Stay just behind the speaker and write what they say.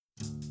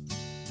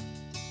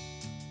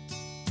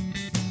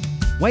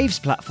Waves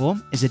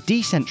Platform is a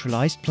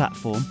decentralized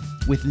platform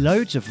with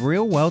loads of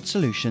real-world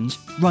solutions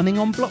running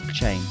on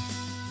blockchain.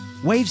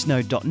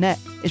 Wavesnode.net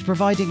is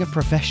providing a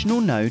professional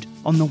node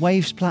on the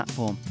Waves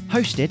platform,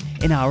 hosted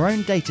in our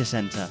own data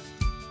center.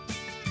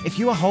 If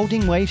you are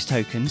holding Waves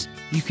tokens,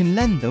 you can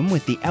lend them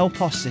with the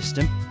LPOS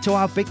system to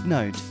our big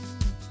node.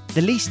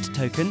 The leased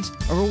tokens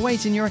are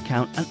always in your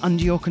account and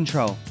under your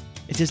control.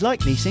 It is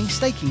like leasing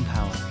staking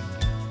power.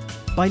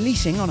 By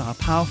leasing on our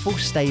powerful,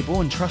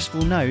 stable and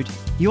trustful node,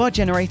 you are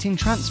generating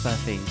transfer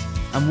fees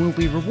and will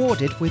be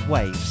rewarded with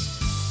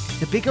Waves.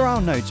 The bigger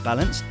our node's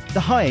balance, the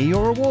higher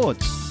your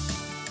rewards.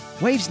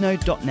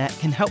 Wavesnode.net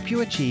can help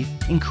you achieve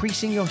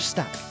increasing your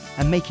stack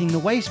and making the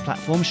Waves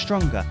platform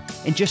stronger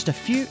in just a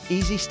few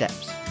easy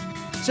steps.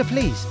 So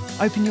please,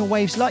 open your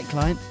Waves Lite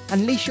client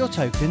and lease your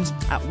tokens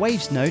at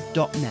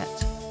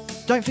wavesnode.net.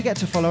 Don't forget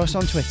to follow us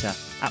on Twitter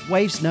at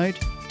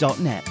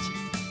wavesnode.net.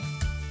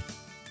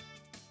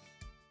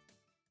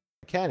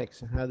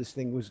 Mechanics and how this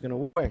thing was going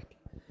to work.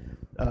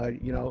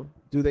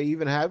 Do they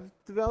even have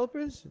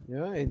developers?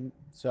 And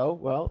so,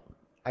 well,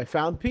 I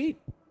found Pete.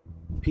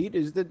 Pete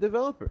is the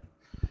developer.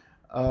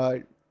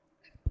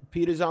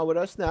 Pete is on with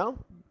us now.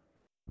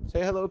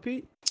 Say hello,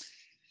 Pete.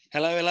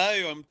 Hello.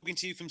 I'm talking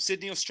to you from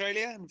Sydney,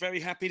 Australia. I'm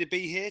very happy to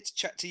be here to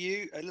chat to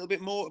you a little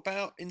bit more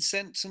about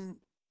Incent and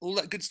all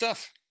that good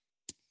stuff.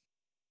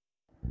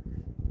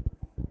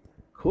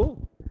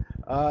 Cool.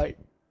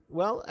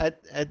 Well,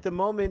 at the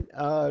moment,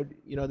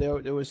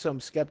 there was some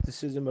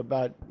skepticism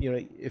about,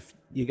 if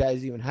you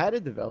guys even had a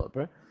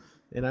developer,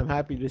 and I'm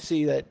happy to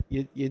see that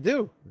you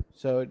do.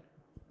 So it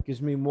gives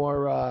me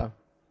more of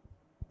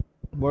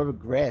a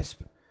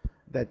grasp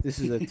that this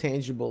is a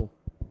tangible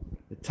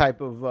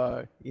type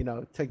of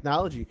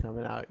technology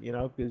coming out.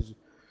 Because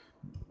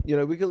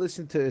we could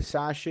listen to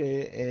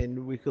Sasha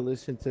and we could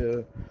listen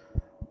to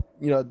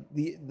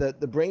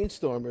the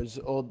brainstormers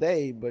all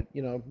day, but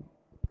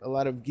a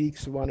lot of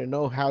geeks want to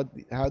know how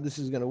this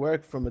is going to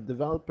work from a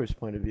developer's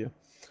point of view.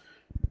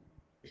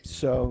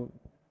 So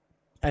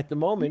at the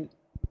moment,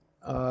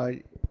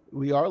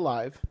 we are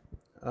live.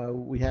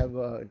 We have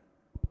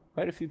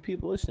quite a few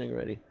people listening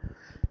already.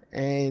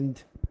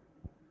 And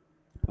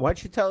why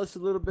don't you tell us a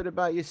little bit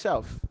about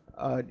yourself?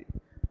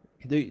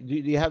 Do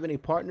you have any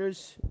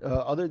partners,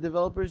 other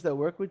developers that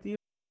work with you?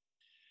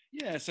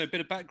 Yeah, so a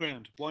bit of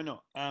background. Why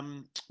not?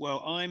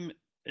 Well,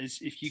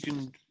 if you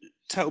can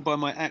tell by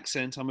my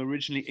accent, I'm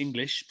originally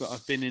English, but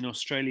I've been in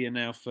Australia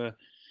now for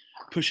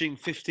pushing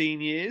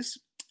 15 years.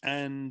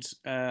 And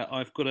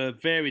I've got a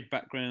varied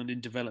background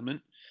in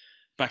development.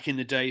 Back in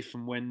the day,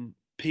 from when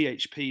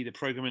PHP, the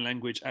programming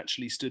language,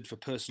 actually stood for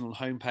personal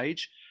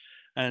homepage,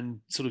 and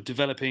sort of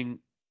developing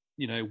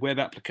web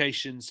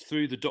applications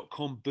through the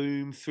dot-com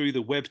boom, through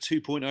the Web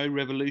 2.0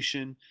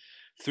 revolution,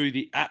 through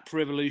the app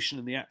revolution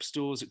and the app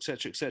stores,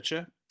 etc.,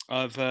 etc.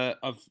 I've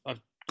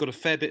got a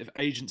fair bit of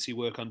agency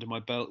work under my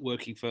belt,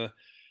 working for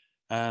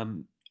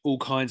all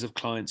kinds of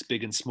clients,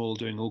 big and small,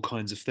 doing all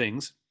kinds of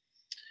things.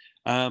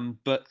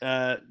 But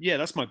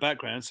that's my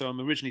background. So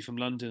I'm originally from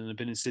London and I've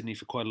been in Sydney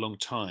for quite a long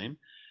time.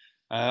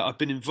 I've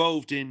been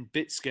involved in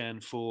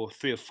BitScan for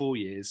 3 or 4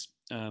 years.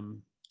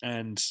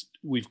 And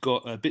we've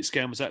got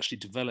BitScan was actually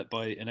developed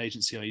by an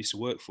agency I used to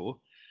work for,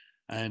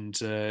 and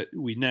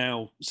we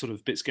now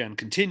BitScan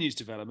continues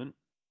development.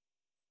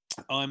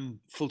 I'm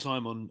full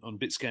time on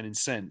BitScan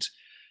Incent,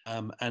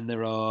 and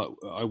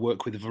I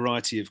work with a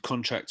variety of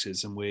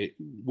contractors, and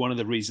one of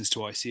the reasons to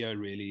ICO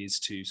really is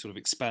to sort of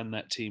expand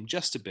that team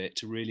just a bit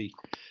to really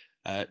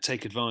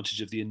take advantage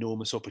of the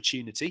enormous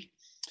opportunity.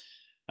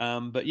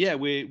 But yeah,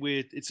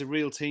 it's a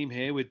real team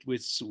here.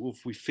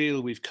 We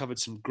feel we've covered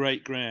some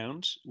great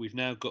ground. We've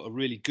now got a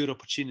really good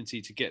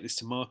opportunity to get this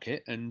to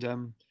market, and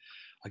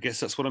I guess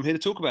that's what I'm here to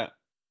talk about.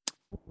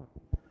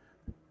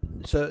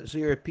 So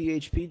you're a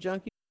PHP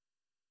junkie?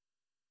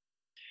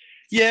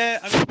 Yeah,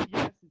 I mean,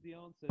 yes is the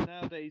answer.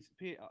 Nowadays,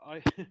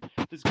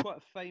 there's quite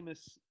a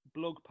famous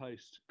blog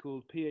post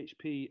called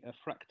 "PHP: A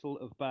Fractal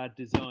of Bad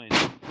Design,"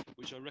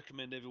 which I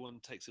recommend everyone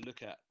takes a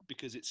look at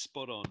because it's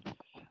spot on.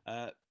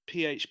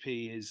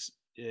 PHP is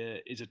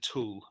a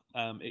tool.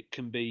 It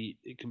can be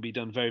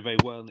done very, very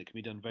well, and it can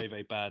be done very,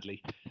 very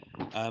badly.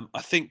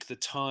 I think the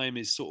time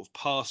is sort of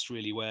past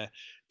really where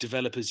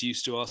developers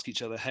used to ask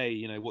each other,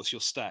 "Hey, what's your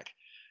stack?"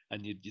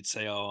 And you'd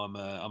say, "Oh, I'm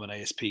an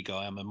ASP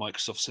guy. I'm a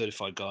Microsoft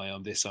certified guy.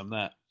 I'm this. I'm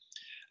that."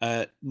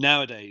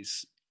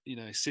 Nowadays,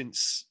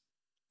 since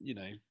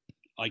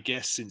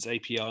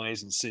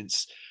APIs and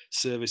since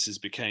services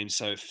became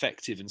so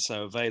effective and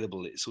so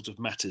available, it sort of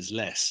matters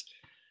less.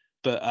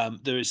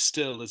 But there is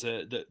still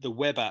the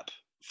web app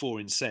for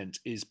Incent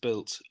is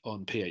built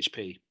on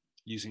PHP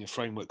using a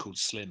framework called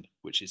Slim,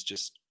 which is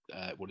just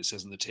what it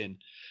says on the tin,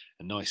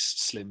 a nice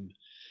slim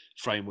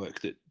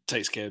framework that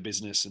takes care of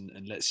business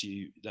and lets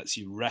you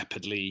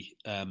rapidly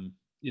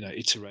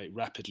iterate,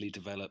 rapidly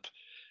develop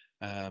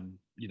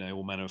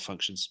all manner of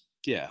functions.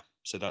 Yeah,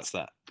 so that's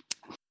that.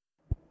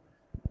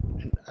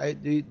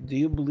 Do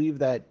you believe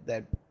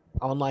that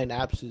online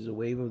apps is a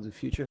wave of the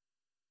future?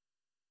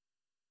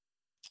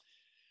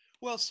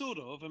 Well, sort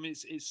of. I mean,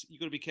 it's you've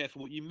got to be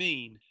careful what you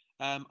mean.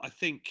 I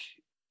think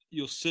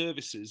your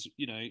services,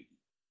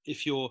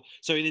 if you're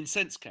so in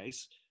Incent's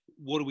case,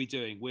 what are we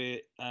doing?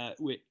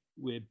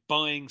 We're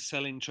buying,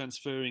 selling,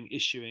 transferring,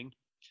 issuing.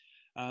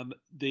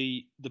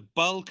 The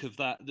bulk of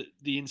that,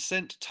 the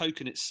Incent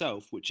token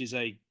itself, which is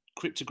a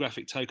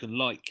cryptographic token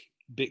like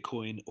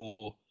Bitcoin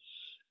or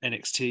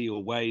NXT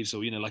or Waves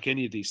or like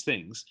any of these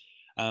things,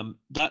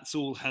 that's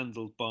all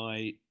handled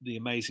by the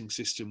amazing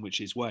system which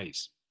is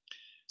Waves.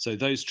 So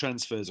those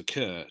transfers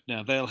occur.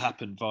 Now they'll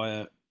happen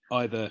via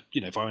either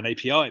via an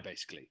API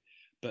basically,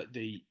 but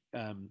the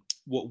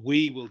what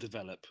we will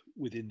develop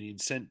within the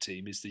Incent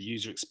team is the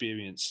user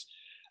experience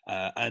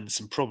and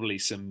probably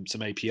some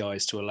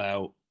APIs to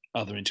allow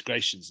other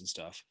integrations and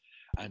stuff,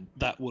 and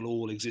that will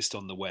all exist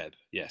on the web.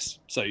 Yes.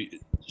 So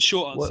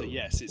short answer,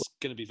 yes, it's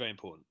going to be very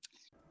important.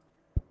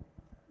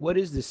 What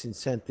is this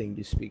Incent thing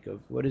you speak of?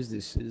 What is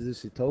this? Is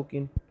this a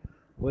token?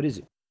 What is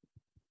it?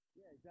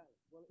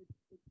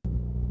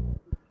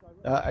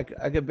 I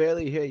could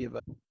barely hear you,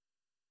 but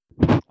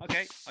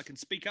okay, I can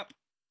speak up.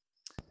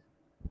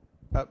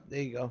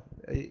 There you go.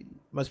 You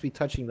must be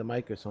touching the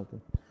mic or something.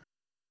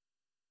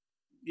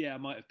 Yeah, I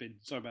might have been.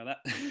 Sorry about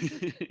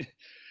that.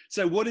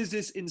 So, what is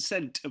this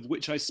Incent of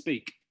which I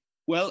speak?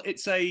 Well,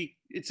 it's a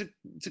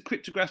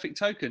cryptographic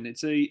token.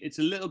 It's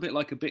a little bit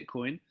like a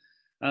Bitcoin,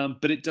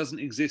 but it doesn't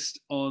exist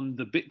on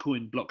the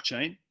Bitcoin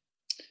blockchain.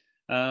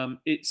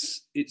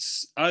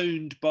 It's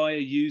owned by a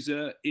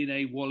user in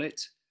a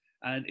wallet,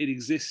 and it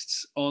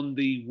exists on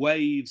the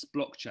Waves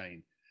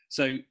blockchain.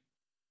 So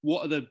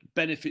what are the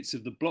benefits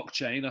of the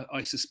blockchain?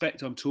 I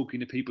suspect I'm talking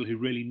to people who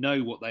really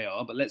know what they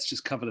are, but let's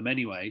just cover them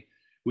anyway,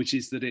 which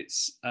is that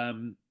it's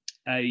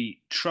a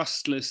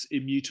trustless,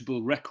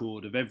 immutable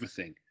record of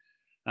everything.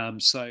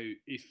 So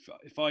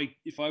if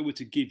I were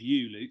to give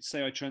you, Luke,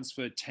 say I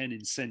transferred 10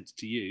 Incent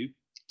to you,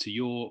 to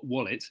your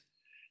wallet,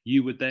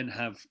 you would then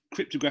have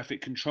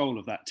cryptographic control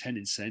of that 10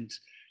 Incent.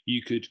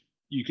 You could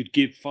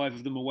give 5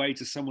 of them away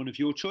to someone of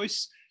your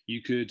choice.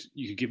 You could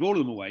give all of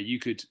them away. You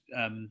could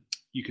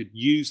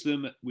use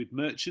them with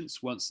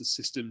merchants once the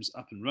system's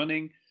up and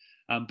running.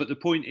 But the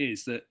point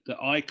is that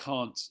I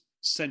can't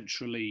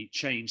centrally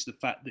change the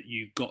fact that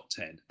you've got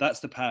 10. That's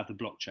the power of the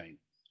blockchain.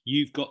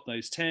 You've got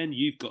those 10.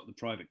 You've got the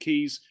private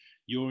keys.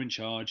 You're in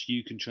charge.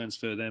 You can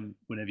transfer them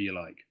whenever you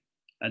like.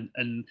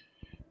 And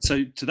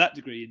so to that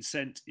degree,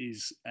 Incent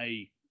is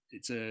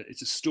it's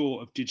a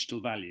store of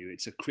digital value.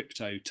 It's a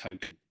crypto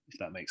token, if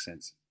that makes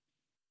sense.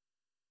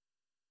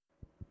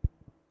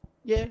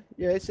 Yeah,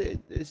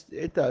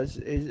 it does.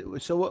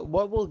 So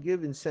what will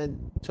give Incent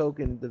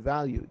token the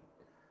value?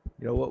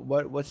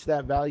 What's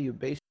that value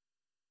based?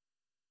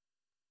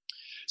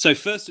 So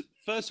first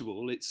of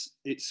all,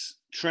 it's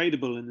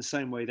tradable in the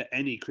same way that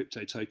any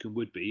crypto token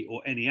would be,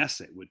 or any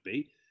asset would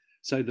be.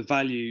 So the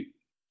value,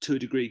 to a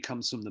degree,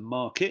 comes from the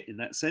market in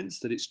that sense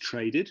that it's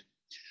traded.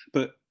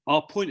 But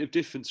our point of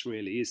difference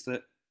really is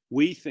that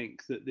we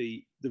think that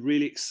the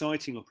really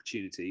exciting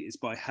opportunity is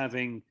by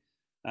having,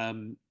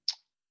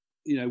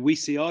 we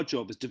see our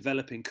job as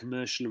developing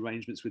commercial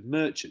arrangements with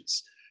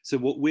merchants. So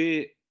what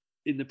we're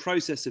in the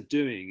process of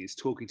doing is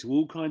talking to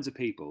all kinds of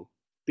people,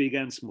 big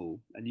and small,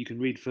 and you can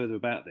read further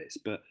about this,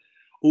 but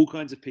all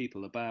kinds of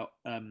people about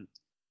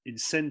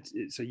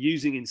so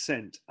using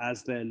Incent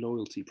as their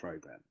loyalty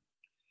program.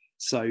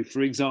 So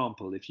for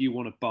example, if you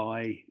want to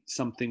buy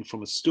something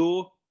from a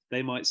store,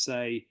 they might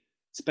say,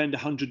 spend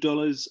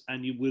 $100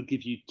 and we'll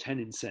give you 10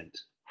 Incent.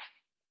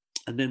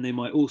 And then they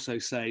might also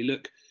say,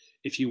 look,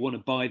 if you want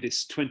to buy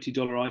this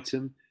 $20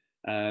 item,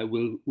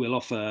 we'll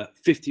offer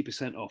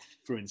 50% off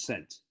for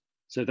Incent.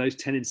 So those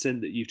 10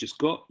 Incent that you've just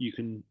got, you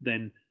can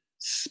then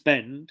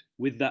spend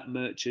with that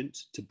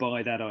merchant to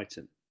buy that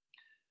item.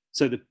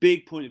 So the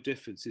big point of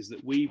difference is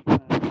that we've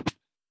been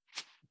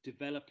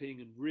developing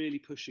and really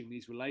pushing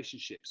these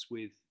relationships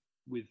with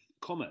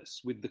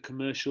commerce, with the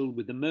commercial,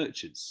 with the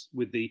merchants,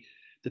 with the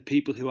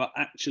people who are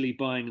actually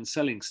buying and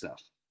selling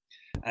stuff.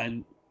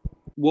 And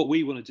what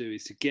we want to do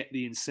is to get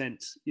the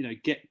Incent,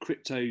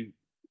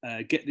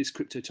 get this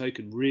crypto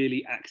token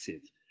really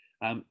active.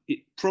 It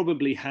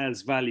probably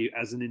has value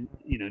as an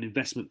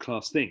investment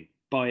class thing.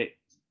 Buy it,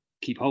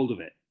 keep hold of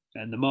it,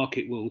 and the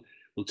market will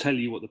tell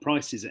you what the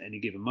price is at any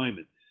given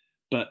moment.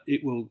 But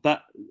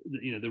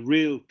the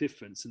real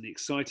difference and the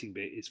exciting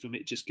bit is from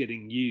it just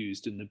getting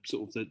used and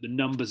the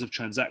numbers of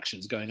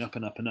transactions going up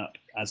and up and up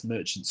as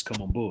merchants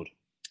come on board.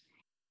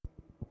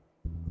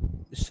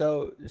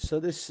 So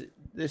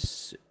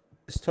this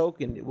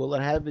token, will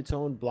it have its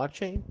own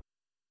blockchain?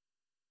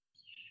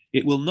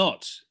 It will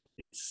not.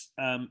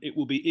 It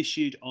will be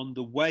issued on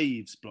the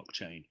Waves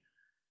blockchain,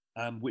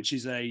 which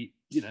is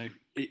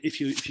if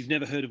you've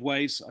never heard of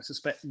Waves, I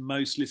suspect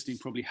most listening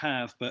probably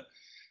have, but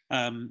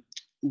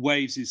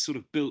Waves is sort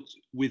of built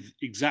with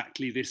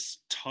exactly this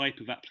type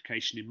of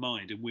application in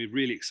mind, and we're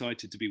really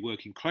excited to be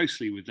working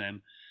closely with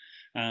them.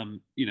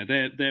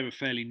 They're a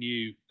fairly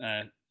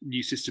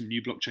new system,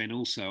 new blockchain.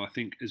 Also, I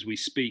think as we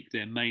speak,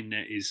 their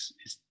mainnet is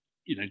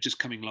just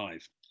coming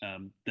live.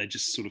 They're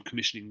just sort of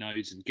commissioning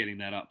nodes and getting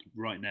that up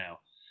right now.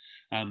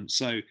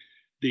 So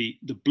the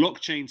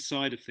blockchain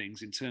side of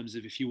things, in terms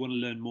of if you want to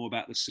learn more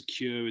about the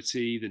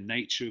security, the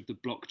nature of the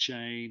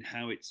blockchain,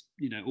 how it's,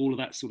 all of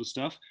that sort of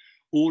stuff,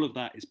 all of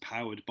that is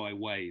powered by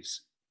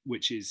Waves,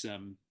 which is a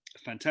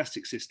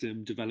fantastic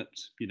system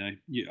developed.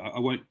 I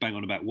won't bang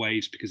on about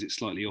Waves because it's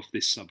slightly off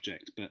this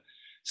subject, but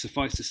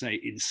suffice to say,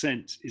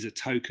 Incent is a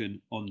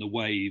token on the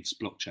Waves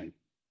blockchain.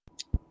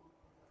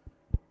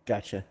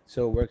 Gotcha.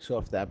 So it works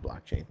off that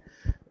blockchain.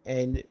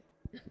 And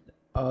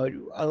I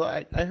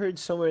heard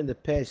somewhere in the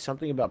past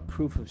something about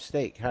proof of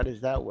stake. How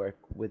does that work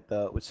with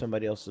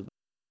somebody else's?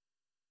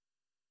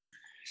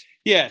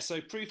 Yeah, so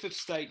proof of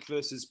stake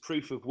versus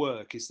proof of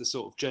work is the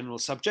sort of general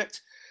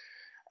subject.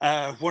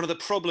 One of the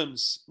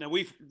problems, now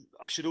I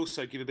should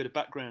also give a bit of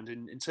background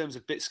in terms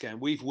of BitScan.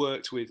 We've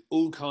worked with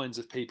all kinds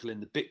of people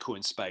in the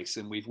Bitcoin space,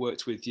 and we've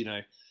worked with,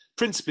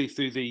 principally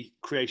through the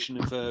creation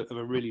of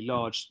a really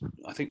large,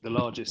 I think the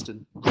largest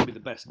and probably the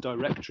best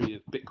directory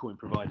of Bitcoin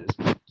providers.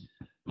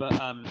 But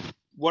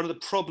one of the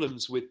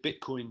problems with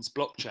Bitcoin's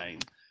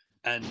blockchain,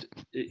 and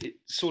it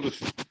sort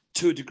of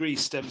to a degree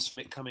stems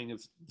from it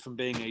from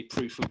being a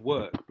proof of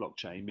work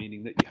blockchain,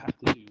 meaning that you have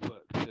to do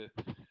work the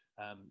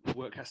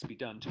work has to be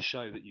done to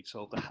show that you've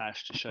solved the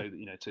hash, to show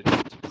that,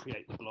 to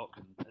create the block,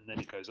 and then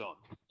it goes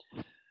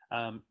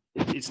on.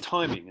 It's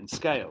timing and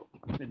scale,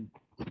 and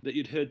that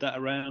you'd heard that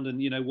around,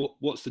 and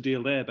what's the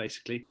deal there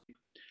basically.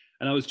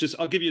 And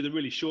I'll give you the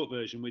really short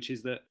version, which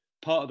is that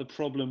part of the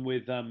problem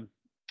with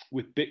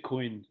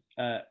Bitcoin,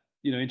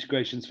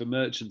 integrations for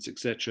merchants,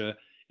 etc.,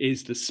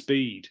 is the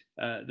speed,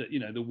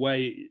 the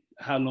way,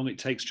 how long it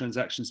takes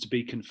transactions to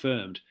be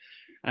confirmed.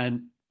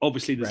 And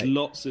obviously there's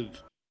lots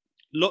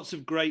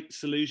of great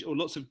solutions, or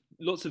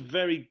lots of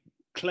very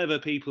clever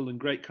people and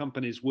great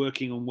companies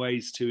working on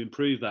ways to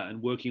improve that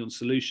and working on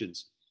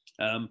solutions.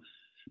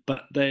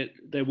 But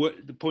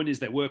the point is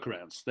they're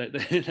workarounds.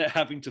 They're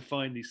having to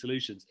find these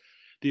solutions.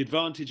 The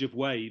advantage of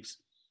Waves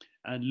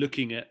and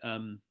looking at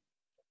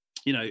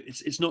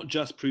it's not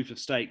just proof of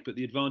stake, but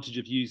the advantage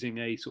of using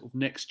a sort of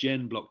next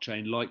gen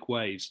blockchain like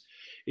Waves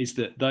is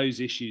that those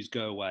issues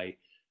go away.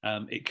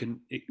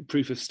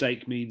 Proof of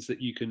stake means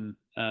that you can.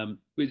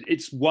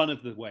 It's one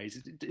of the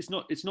ways. It's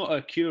not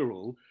a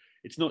cure-all.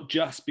 It's not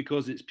just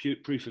because it's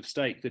proof of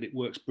stake that it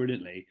works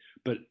brilliantly,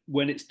 but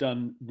when it's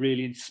done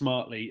really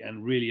smartly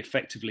and really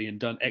effectively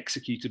and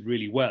executed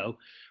really well,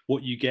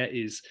 what you get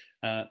is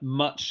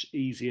much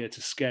easier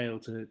to scale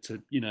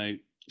to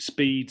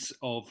speeds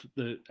of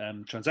the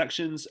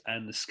transactions,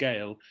 and the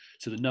scale,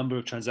 so the number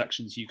of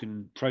transactions you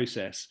can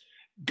process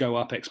go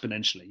up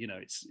exponentially.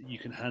 You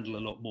can handle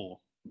a lot more.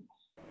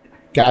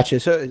 Gotcha.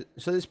 So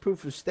this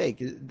proof of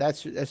stake,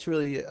 that's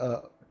really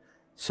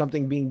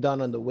something being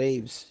done on the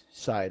Waves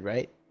side,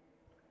 right?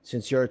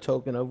 Since you're a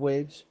token of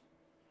Waves.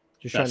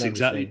 That's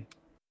exactly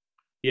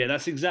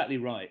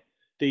right.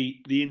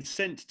 The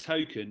Incent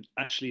token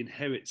actually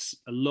inherits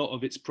a lot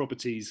of its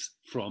properties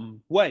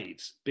from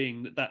Waves,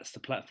 being that that's the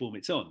platform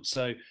it's on.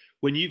 So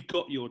when you've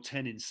got your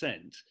 10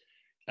 Incent,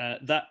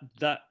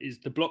 that is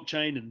the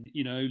blockchain, and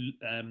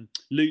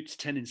Loot's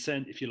 10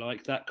 Incent, if you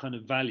like, that kind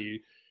of value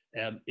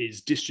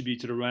is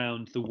distributed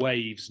around the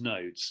Waves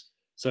nodes.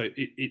 So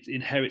it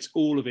inherits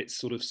all of its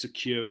sort of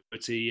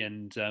security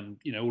and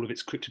all of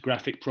its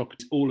cryptographic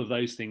properties. All of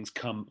those things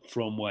come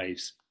from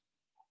Waves.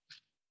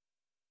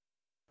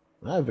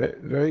 Very,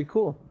 very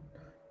cool.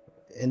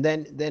 And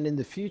then in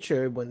the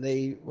future, when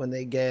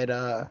they get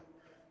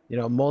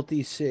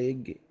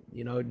multi-sig,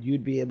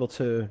 you'd be able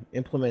to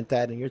implement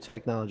that in your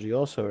technology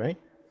also, right?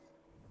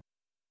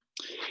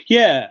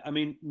 Yeah, I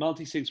mean,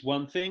 multi-sig's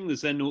one thing.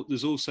 There's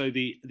also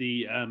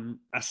the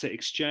asset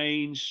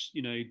exchange,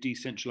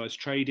 decentralized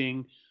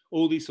trading,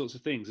 all these sorts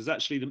of things. There's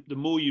actually the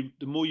more you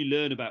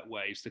learn about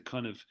Waves, the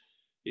kind of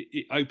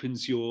it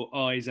opens your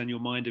eyes and your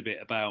mind a bit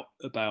about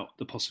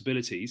the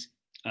possibilities.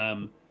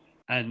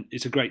 And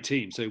it's a great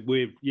team. So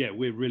we're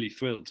really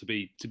thrilled to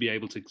be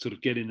able to sort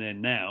of get in there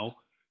now,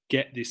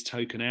 get this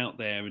token out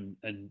there,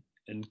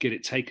 and get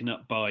it taken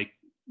up by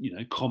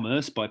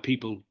commerce, by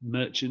people,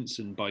 merchants,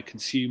 and by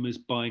consumers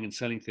buying and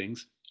selling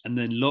things, and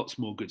then lots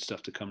more good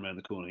stuff to come around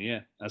the corner.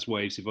 Yeah, as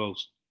Waves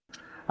evolves.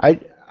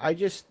 I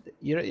just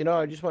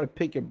I just want to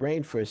pick your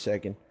brain for a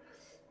second.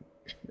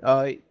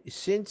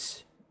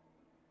 Since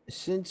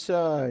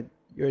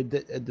you're a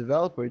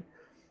developer,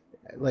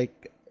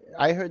 like,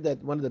 I heard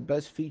that one of the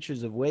best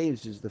features of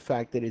Waves is the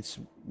fact that it's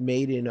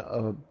made in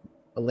a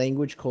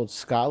language called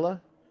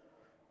Scala.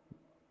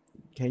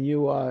 Can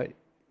you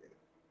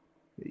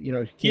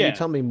you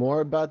tell me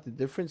more about the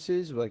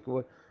differences? Like,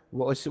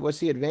 what's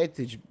the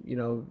advantage?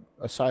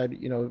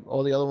 Aside,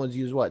 all the other ones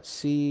use what,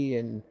 C,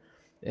 and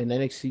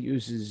NXT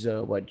uses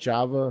what,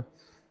 Java.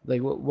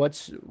 Like,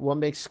 what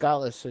makes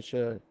Scala such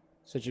a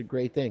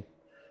great thing?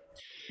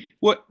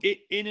 Well,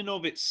 in and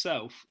of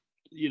itself,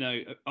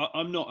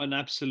 I'm not an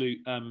absolute.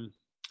 I'm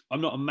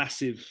not a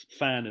massive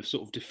fan of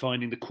sort of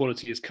defining the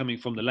quality as coming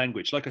from the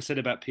language. Like I said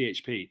about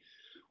PHP,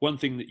 one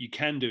thing that you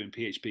can do in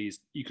PHP is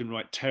you can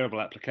write terrible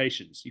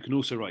applications. You can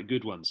also write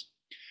good ones.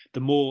 The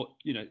more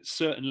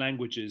certain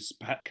languages,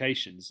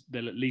 applications,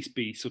 they'll at least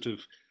be sort of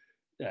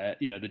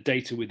the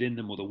data within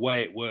them or the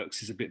way it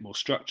works is a bit more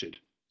structured.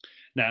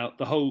 Now,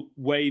 the whole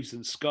Waves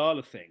and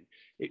Scala thing,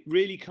 it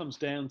really comes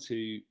down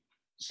to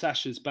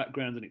Sasha's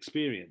background and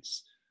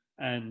experience,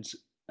 and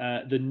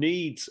the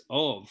needs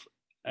of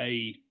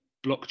a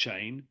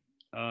blockchain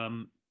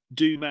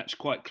do match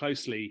quite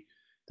closely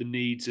the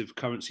needs of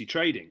currency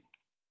trading.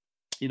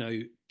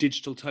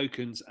 Digital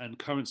tokens and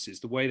currencies,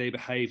 the way they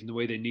behave and the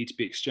way they need to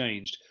be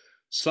exchanged,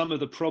 some of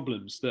the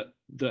problems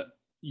that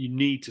you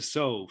need to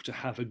solve to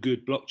have a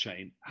good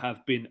blockchain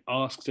have been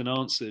asked and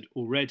answered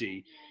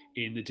already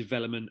in the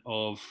development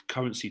of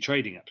currency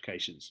trading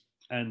applications.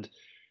 And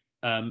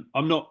I'm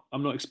not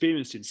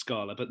experienced in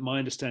Scala, but my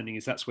understanding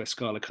is that's where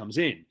Scala comes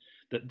in.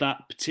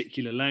 That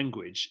particular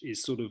language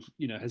is sort of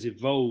has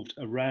evolved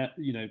around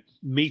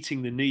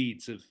meeting the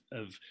needs of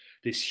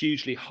this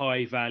hugely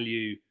high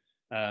value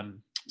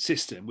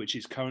system, which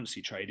is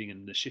currency trading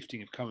and the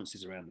shifting of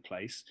currencies around the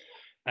place,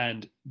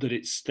 and that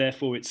it's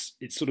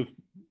sort of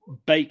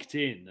baked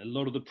in a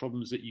lot of the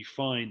problems that you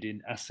find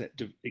in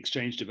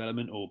exchange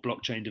development or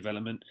blockchain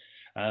development.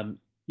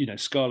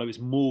 Scala is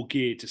more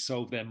geared to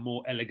solve them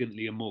more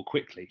elegantly and more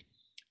quickly.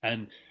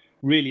 And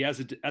really, as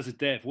a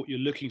dev, what you're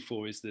looking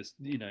for is this,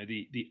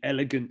 the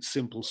elegant,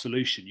 simple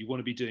solution. You want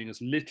to be doing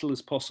as little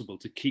as possible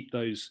to keep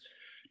those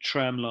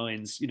tram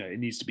lines. It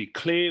needs to be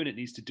clear and it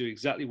needs to do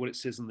exactly what it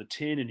says on the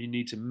tin, and you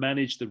need to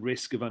manage the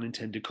risk of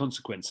unintended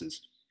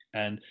consequences.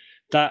 And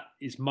that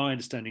is my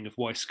understanding of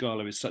why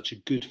Scala is such a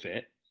good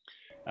fit.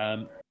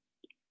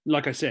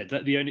 Like I said,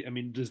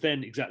 there's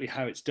then exactly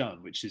how it's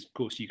done, which is, of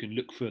course, you can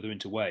look further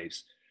into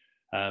Waves.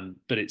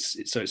 But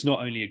it's not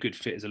only a good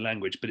fit as a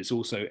language, but it's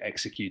also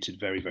executed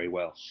very, very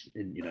well.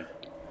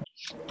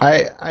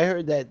 I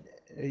heard that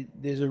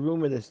there's a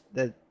rumor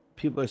that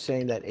people are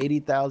saying that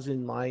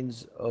 80,000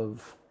 lines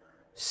of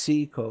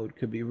C code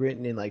could be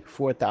written in like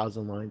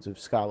 4,000 lines of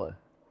Scala.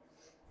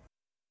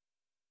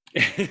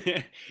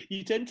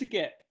 You tend to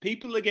get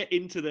people that get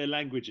into their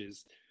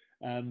languages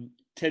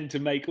tend to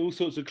make all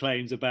sorts of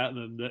claims about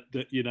them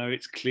that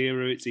it's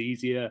clearer, it's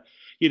easier.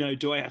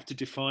 Do I have to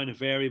define a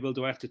variable?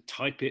 Do I have to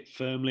type it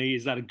firmly?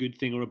 Is that a good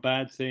thing or a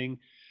bad thing?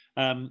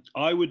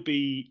 I would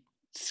be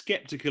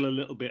skeptical a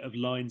little bit of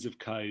lines of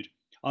code.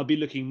 I'd be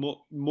looking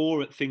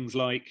more at things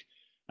like,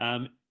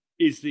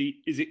 is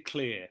it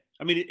clear?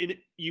 I mean,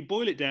 you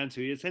boil it down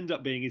to it ends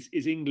up being,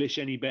 is English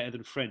any better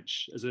than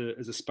French as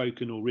a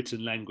spoken or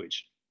written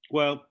language?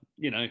 Well,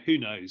 who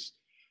knows?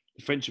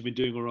 The French have been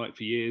doing all right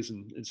for years,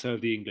 and so have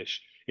the English.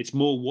 It's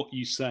more what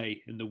you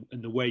say and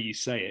the way you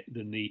say it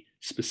than the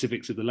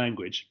specifics of the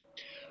language.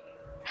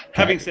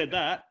 Having said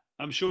that,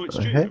 I'm sure it's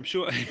true. I'm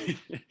sure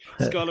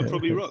Scala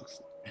probably rocks.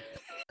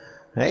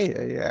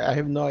 Hey, I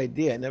have no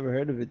idea. I never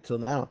heard of it till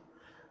now.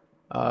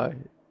 So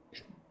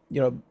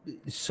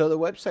the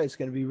website's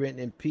going to be written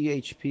in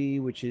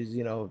PHP, which is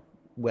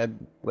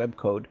web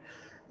code,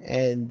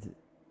 and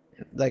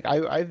like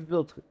I've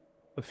built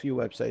a few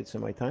websites in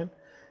my time,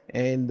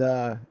 and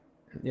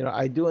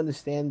I do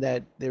understand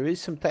that there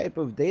is some type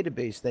of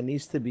database that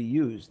needs to be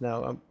used.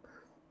 Now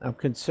I'm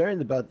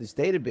concerned about this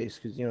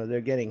database because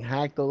they're getting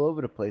hacked all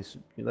over the place.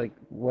 Like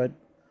what's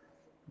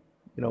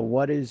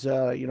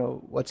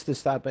to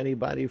stop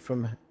anybody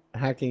from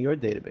hacking your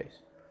database?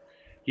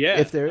 Yeah,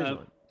 if there is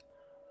one.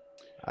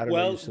 I don't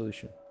know your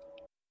solution.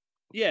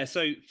 Yeah,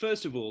 so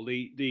first of all,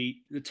 the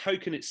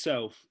token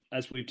itself,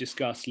 as we've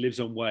discussed, lives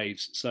on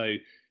Waves. So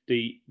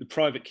the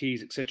private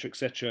keys,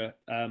 etc.,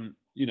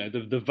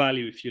 the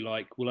value, if you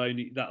like, will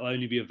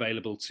only be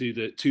available to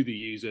the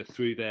user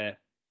through their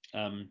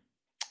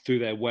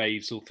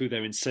Waves or through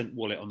their Incent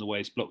wallet on the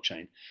Waves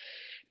blockchain.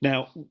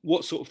 Now,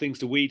 what sort of things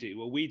do we do?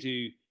 Well, we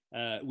do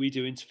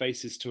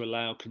interfaces to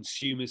allow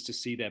consumers to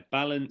see their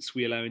balance.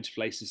 We allow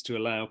interfaces to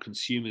allow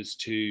consumers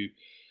to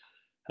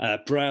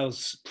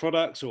browse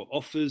products or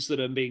offers that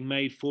are being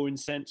made for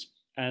Incent.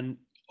 And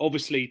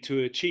obviously,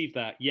 to achieve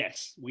that,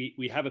 yes,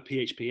 we have a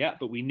PHP app,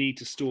 but we need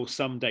to store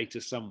some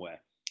data somewhere.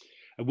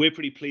 And we're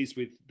pretty pleased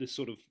with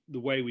the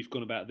way we've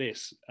gone about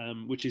this,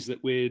 which is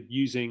that we're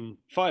using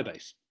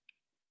Firebase.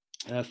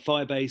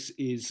 Firebase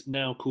is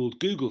now called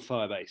Google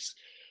Firebase,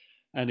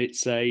 and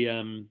it's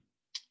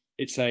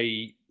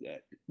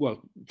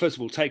well, first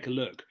of all, take a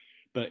look.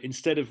 But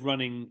instead of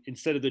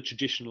the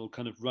traditional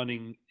kind of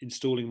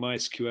installing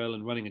MySQL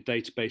and running a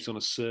database on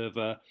a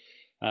server,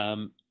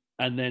 and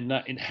then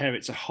that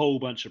inherits a whole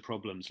bunch of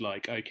problems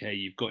like, okay,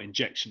 you've got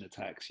injection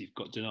attacks, you've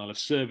got denial of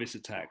service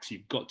attacks,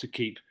 you've got to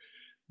keep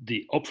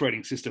the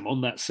operating system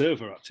on that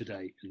server up to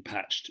date and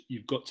patched.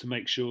 You've got to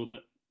make sure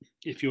that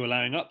if you're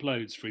allowing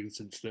uploads, for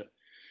instance, that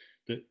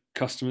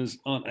customers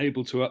aren't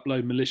able to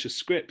upload malicious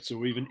scripts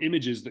or even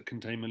images that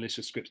contain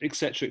malicious scripts,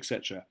 etc.,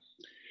 etc.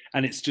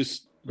 And it's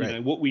just,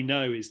 what we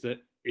know is that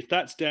if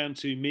that's down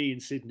to me in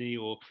Sydney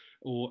or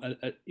an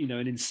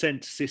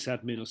Incent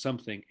sysadmin or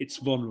something, it's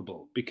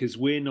vulnerable because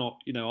we're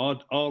not,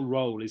 our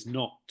role is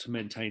not to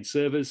maintain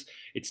servers.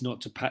 It's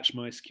not to patch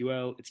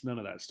MySQL. It's none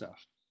of that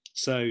stuff.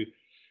 So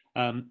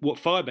what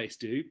Firebase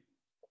do,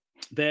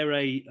 they're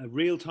a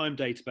real-time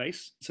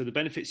database. So the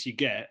benefits you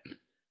get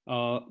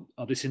are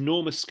this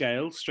enormous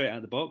scale straight out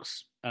of the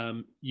box.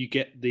 you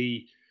get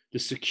the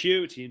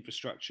security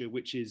infrastructure,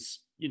 which is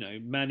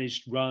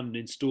managed, run,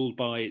 installed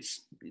by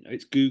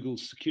it's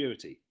Google's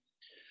security.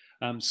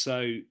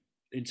 So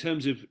in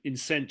terms of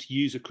Incent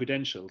user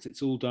credentials,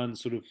 it's all done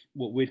sort of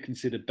what we'd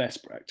consider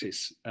best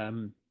practice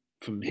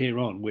from here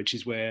on, which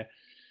is where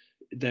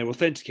they're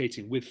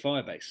authenticating with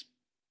Firebase,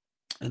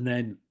 and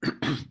then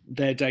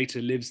their data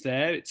lives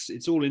there.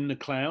 It's all in the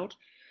cloud.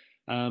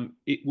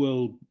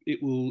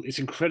 It's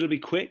incredibly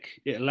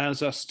quick. It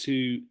allows us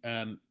to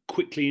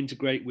quickly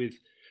integrate with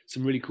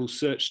some really cool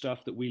search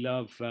stuff that we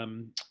love.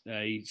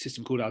 A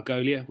system called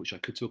Algolia, which I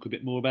could talk a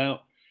bit more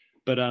about.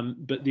 But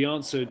the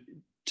answer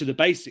to the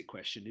basic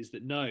question is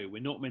that no,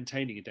 we're not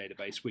maintaining a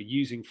database. We're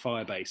using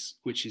Firebase,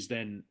 which is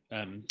then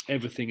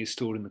everything is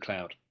stored in the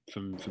cloud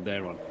from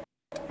there on.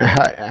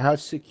 How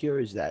secure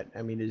is that?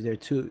 I mean, is there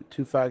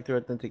two-factor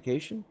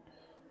authentication?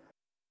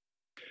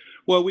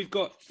 Well, we've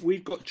got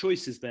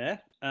choices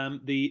there.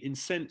 The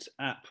Incent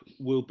app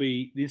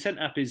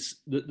is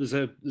there's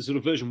a sort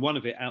of version 1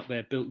 of it out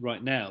there built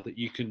right now that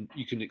you can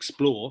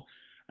explore,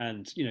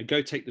 and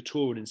go take the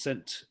tour on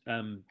Incent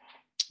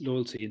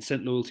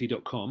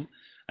incentloyalty.com,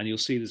 and you'll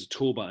see there's a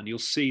tour button. You'll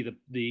see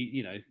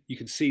you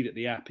can see that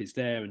the app is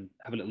there and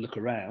have a little look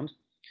around.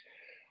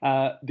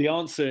 The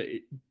answer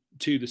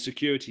to the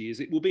security is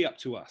it will be up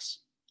to us.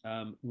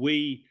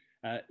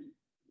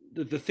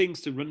 The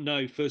things to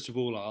know first of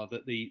all are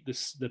that the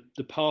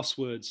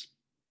passwords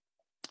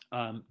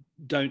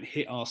don't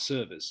hit our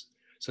servers.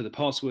 So the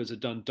passwords are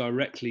done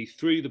directly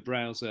through the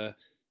browser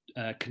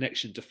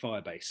connection to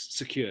Firebase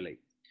securely.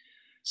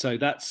 So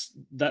that's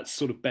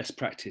sort of best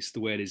practice the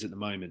way it is at the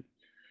moment.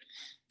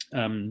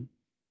 In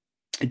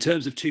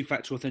terms of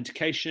two-factor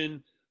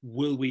authentication,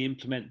 will we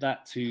implement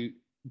that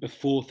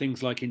before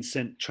things like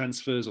Incent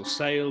transfers or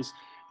sales?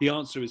 The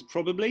answer is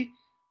probably.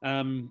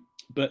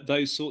 But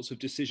those sorts of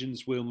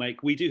decisions we'll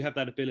make. We do have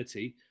that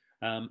ability,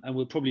 and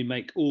we'll probably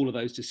make all of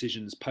those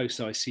decisions post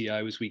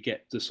ICO as we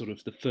get the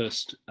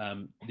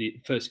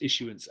first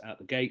issuance out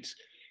the gate,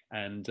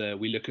 and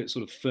we look at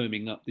sort of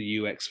firming up the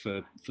UX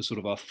for sort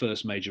of our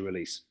first major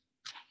release.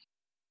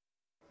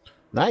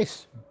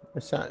 Nice.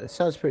 It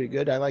sounds pretty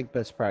good. I like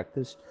best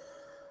practice.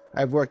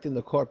 I've worked in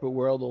the corporate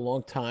world a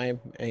long time,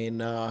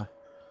 and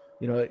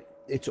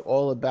it's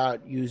all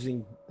about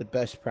using the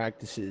best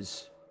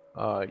practices.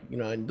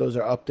 And those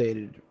are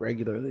updated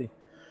regularly.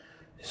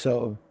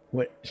 So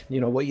what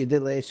you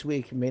did last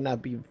week may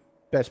not be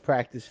best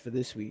practice for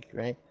this week,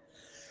 right?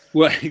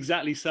 Well,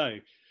 exactly so.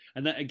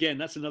 And that, again,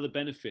 that's another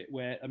benefit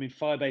where,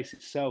 Firebase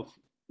itself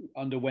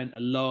underwent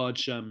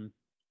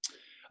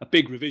a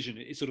big revision.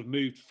 It sort of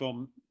moved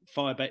from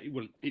Firebase.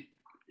 Well,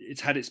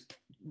 it's had its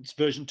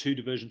version 2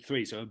 to version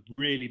 3, so a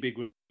really big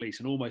release,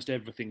 and almost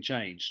everything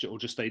changed, or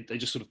just they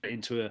just sort of get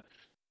into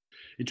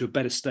a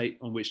better state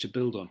on which to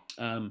build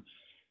on.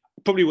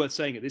 Probably worth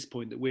saying at this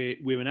point that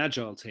we're an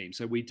agile team,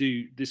 so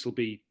this will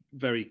be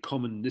very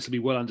common. This will be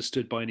well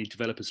understood by any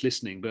developers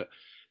listening. But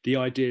the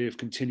idea of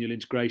continual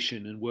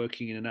integration and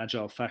working in an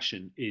agile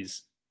fashion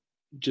is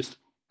just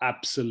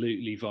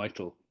absolutely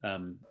vital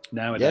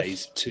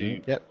nowadays.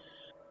 Yes. Yep.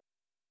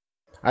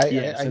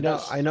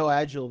 I know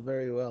agile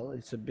very well.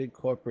 It's a big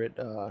corporate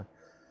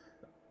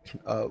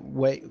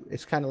way.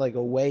 It's kind of like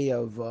a way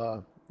of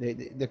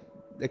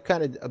they're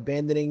kind of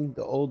abandoning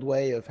the old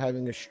way of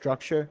having a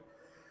structure,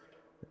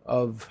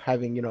 of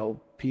having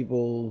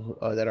people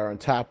that are on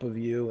top of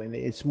you, and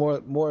it's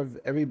more of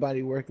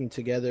everybody working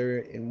together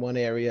in one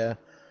area,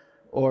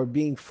 or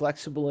being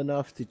flexible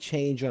enough to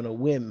change on a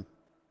whim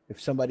if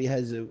somebody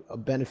has a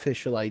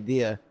beneficial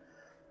idea,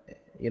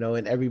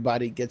 and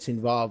everybody gets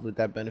involved with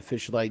that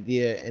beneficial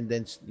idea, and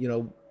then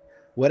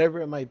whatever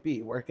it might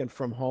be, working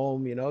from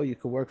home, you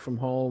can work from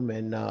home,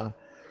 and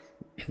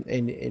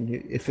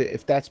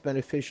if that's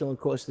beneficial and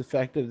cost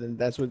effective, then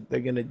that's what they're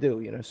going to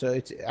do. So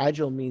it's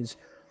agile means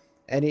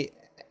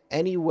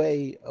any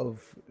way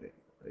of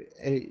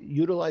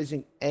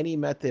utilizing any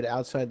method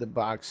outside the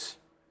box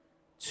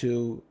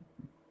to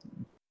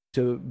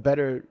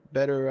better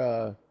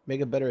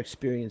make a better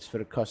experience for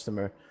the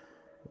customer,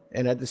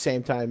 and at the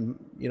same time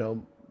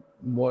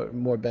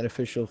more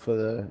beneficial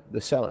for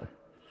the seller.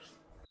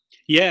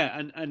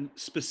 Yeah, and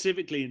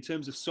specifically in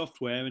terms of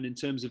software and in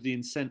terms of the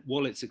Incent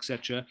wallets,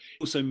 etc.,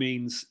 also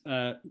means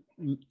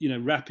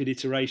rapid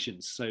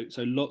iterations. So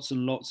lots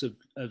and lots of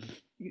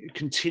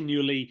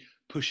continually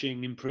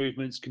pushing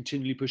improvements,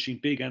 continually pushing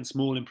big and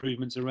small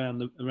improvements around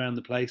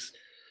the place,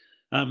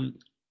 and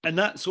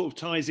that sort of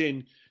ties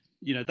in.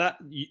 That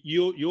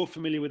you're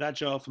familiar with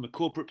agile from a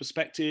corporate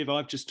perspective.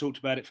 I've just talked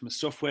about it from a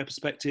software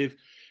perspective.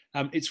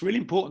 It's really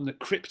important that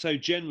crypto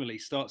generally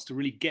starts to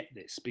really get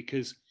this,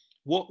 because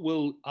what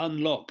will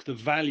unlock the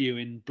value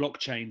in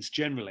blockchains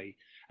generally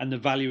and the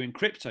value in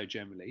crypto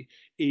generally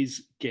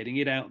is getting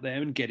it out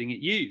there and getting it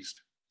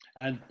used.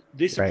 And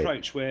this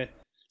approach where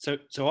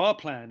so our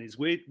plan is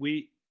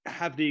we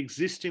have the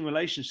existing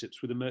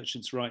relationships with the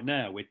merchants right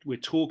now. We're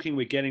talking,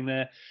 we're getting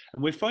there,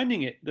 and we're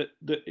finding it that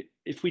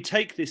if we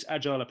take this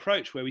agile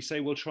approach where we say,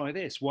 well, try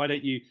this, why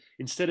don't you,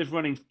 instead of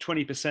running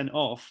 20%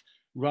 off,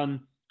 run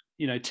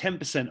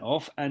 10%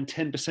 off and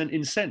 10%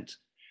 incent.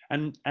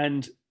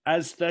 And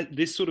as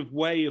this sort of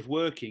way of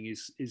working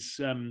is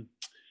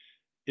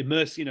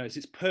immersed, as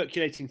it's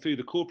percolating through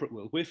the corporate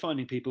world, we're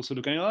finding people sort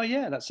of going, oh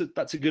yeah, that's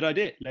a good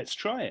idea. Let's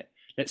try it.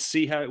 Let's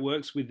see how it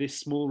works with this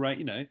small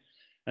rate,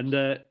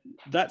 and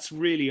that's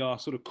really our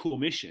sort of core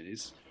mission.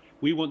 Is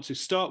we want to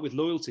start with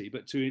loyalty,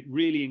 but to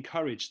really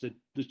encourage the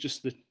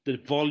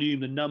volume,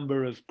 the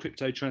number of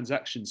crypto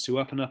transactions to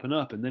up and up and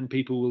up, and then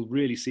people will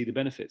really see the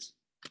benefits.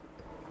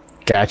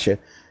 Gotcha.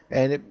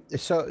 And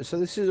so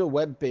this is a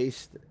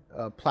web-based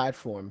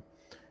platform.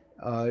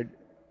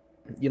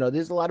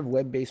 There's a lot of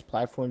web-based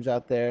platforms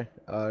out there.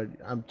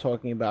 I'm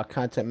talking about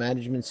content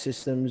management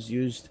systems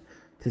used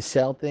to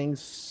sell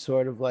things,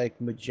 sort of like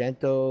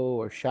Magento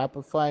or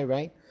Shopify,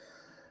 right?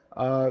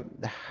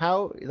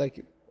 How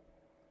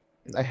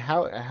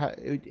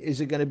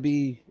is it going to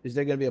be? Is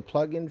there going to be a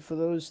plugin for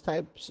those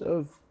types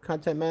of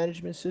content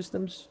management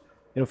systems?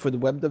 For the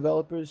web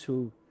developers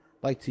who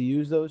like to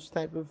use those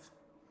type of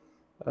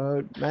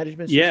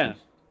management systems?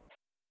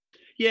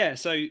 Yeah.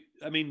 So,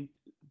 I mean,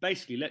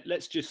 basically,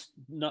 let's just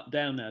nut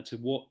down now to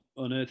what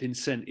on earth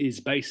Incent is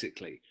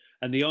basically.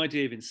 And the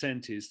idea of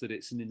Incent is that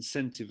it's an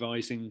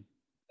incentivizes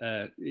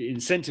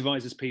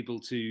people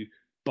to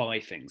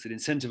buy things. It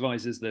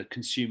incentivizes the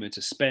consumer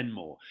to spend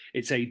more.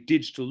 It's a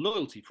digital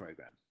loyalty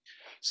program.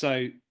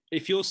 So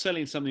if you're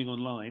selling something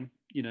online,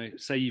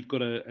 say you've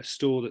got a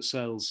store that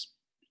sells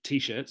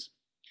T-shirts,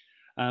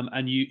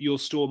 and your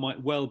store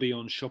might well be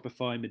on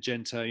Shopify,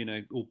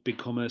 Magento, or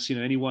BigCommerce,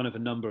 any one of a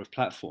number of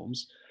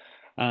platforms.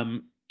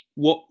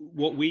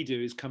 What we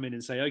do is come in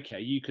and say, okay,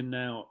 you can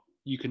now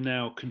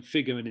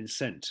configure an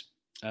incent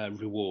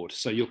reward.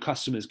 So your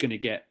customer's going to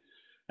get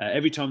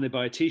every time they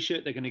buy a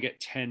T-shirt, they're going to get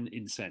 10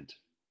 incent.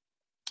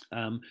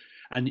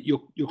 And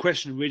your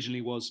question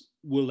originally was,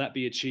 will that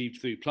be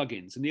achieved through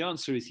plugins? And the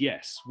answer is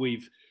yes.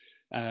 We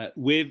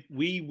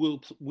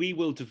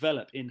will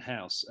develop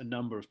in-house a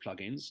number of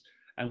plugins,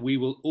 and we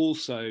will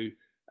also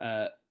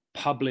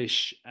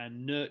publish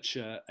and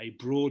nurture a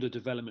broader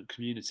development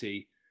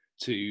community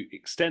to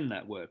extend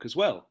that work as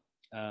well,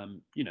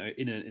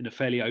 in a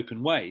fairly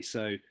open way.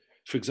 So,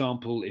 for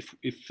example, if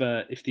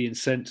the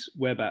Incent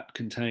web app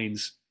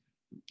contains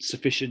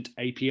sufficient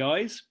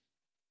APIs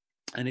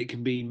and it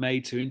can be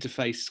made to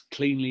interface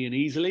cleanly and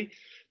easily,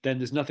 then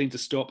there's nothing to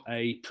stop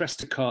a press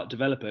to cart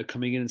developer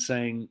coming in and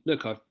saying,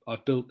 look,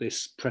 I've built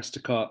this press to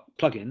cart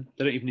plugin.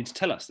 They don't even need to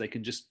tell us. They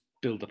can just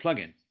build the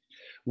plugin.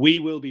 We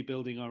will be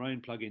building our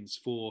own plugins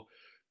for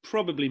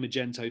probably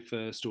Magento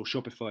first or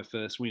Shopify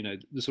first,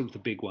 the sort of the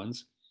big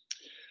ones.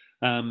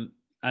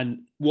 And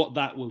what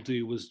that will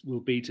do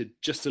will be to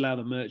just allow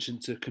the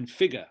merchant to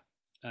configure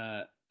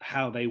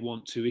how they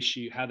want to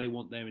issue, how they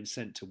want their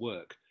incent to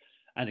work.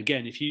 And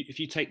again, if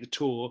you take the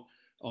tour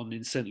on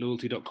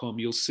incentloyalty.com,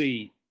 you'll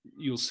see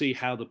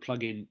how the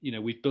plugin,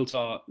 we've built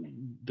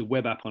the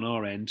web app on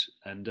our end,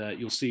 and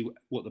you'll see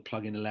what the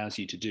plugin allows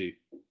you to do.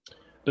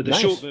 But the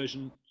short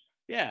version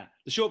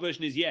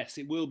is yes,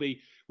 it will be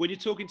when you're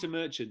talking to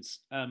merchants.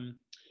 But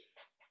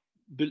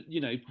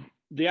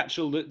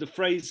the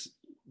phrase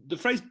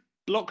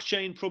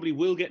blockchain probably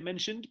will get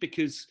mentioned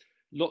because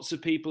lots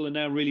of people are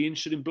now really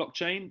interested in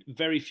blockchain.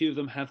 Very few of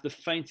them have the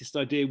faintest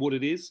idea what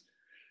it is.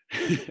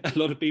 A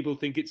lot of people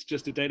think it's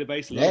just a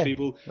database. A lot of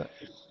people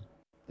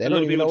they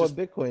don't even know what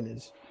Bitcoin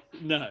is.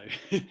 No.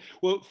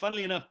 Well,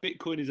 funnily enough,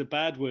 Bitcoin is a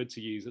bad word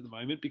to use at the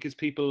moment because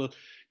people,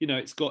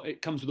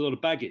 it comes with a lot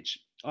of baggage.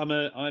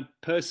 I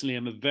personally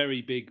am a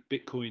very big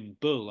Bitcoin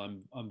bull.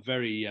 I'm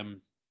very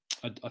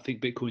I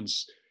think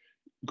Bitcoin's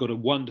got a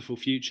wonderful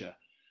future.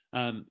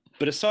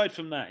 But aside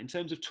from that, in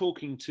terms of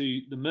talking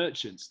to the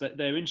merchants, that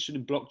they're interested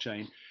in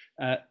blockchain,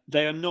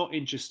 they are not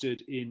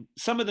interested in.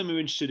 Some of them are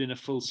interested in a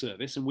full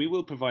service, and we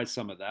will provide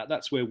some of that.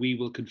 That's where we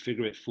will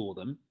configure it for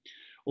them,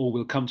 or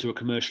we'll come to a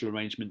commercial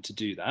arrangement to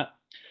do that.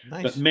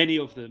 Nice. But many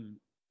of them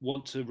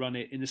want to run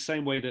it in the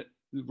same way that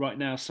right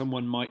now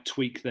someone might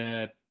tweak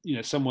their,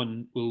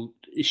 someone will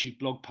issue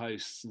blog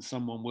posts and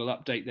someone will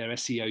update their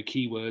SEO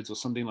keywords or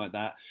something like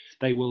that.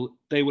 They will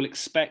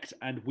expect,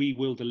 and we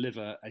will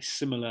deliver a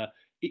similar,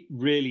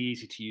 really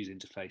easy to use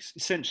interface.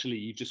 Essentially,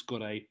 you've just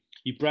got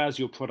you browse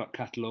your product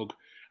catalog,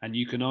 and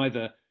you can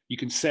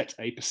set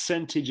a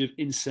percentage of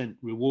incent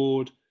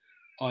reward,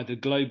 either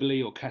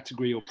globally or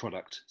category or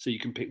product. So you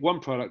can pick one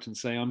product and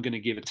say, I'm going to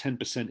give a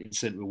 10%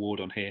 incent reward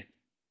on here.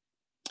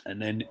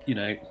 And then,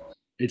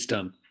 it's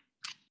done.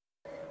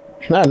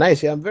 Oh,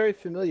 nice. Yeah, I'm very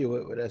familiar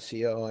with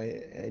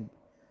SEO.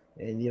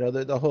 And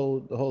the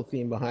whole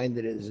theme behind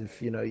it is if,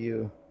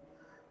 you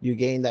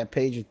gain that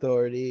page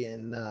authority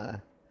and,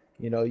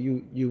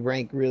 you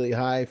rank really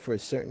high for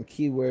certain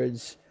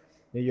keywords,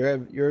 you're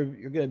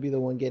going to be the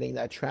one getting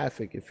that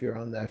traffic if you're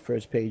on that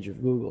first page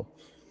of Google.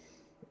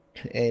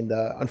 And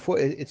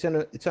it's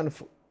an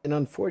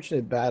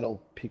unfortunate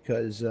battle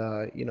because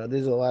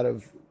there's a lot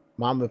of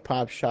mom and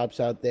pop shops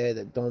out there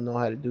that don't know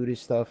how to do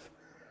this stuff.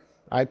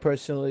 I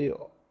personally,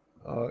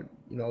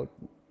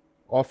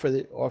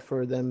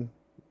 offer them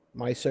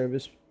my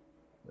service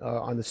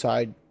on the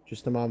side,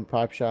 just the mom and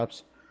pop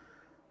shops,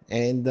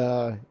 and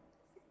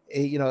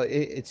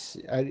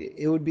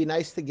it would be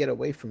nice to get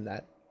away from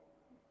that.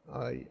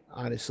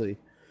 Honestly,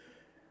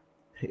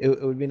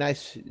 it would be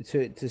nice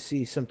to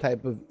see some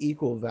type of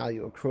equal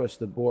value across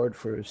the board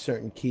for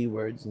certain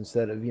keywords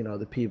instead of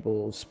the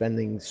people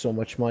spending so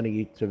much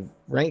money to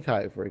rank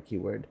high for a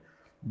keyword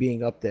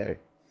being up there.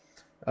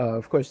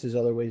 Of course, there's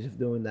other ways of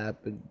doing that,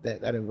 but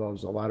that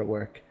involves a lot of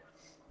work.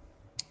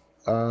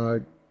 Uh,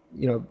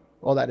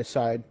 all that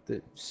aside,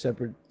 the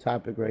separate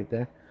topic right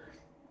there.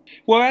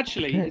 Well,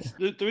 actually,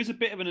 there is a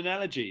bit of an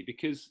analogy,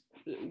 because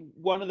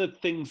one of the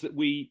things that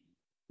we're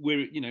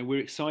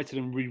excited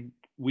and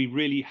we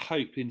really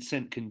hope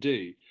Incent can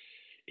do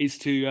is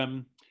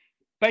to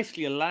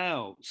basically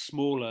allow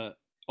smaller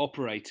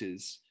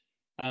operators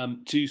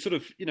to sort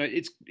of,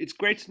 it's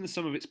greater than the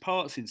sum of its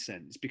parts in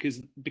sense,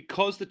 because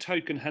the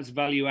token has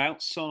value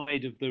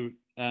outside of the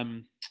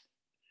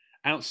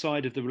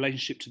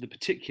relationship to the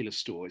particular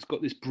store. It's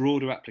got this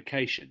broader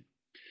application.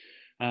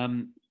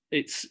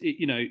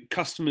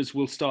 Customers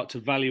will start to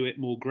value it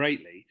more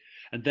greatly,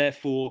 and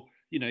therefore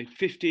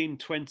 15,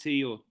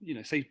 20, or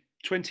say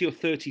 20 or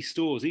 30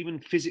 stores, even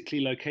physically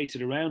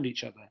located around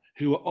each other,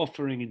 who are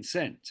offering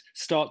Incent,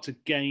 start to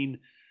gain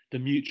the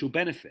mutual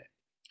benefit.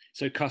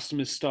 So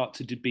customers start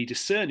to be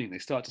discerning. They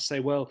start to say,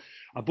 well,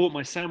 I bought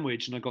my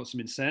sandwich and I got some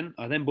Incent.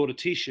 I then bought a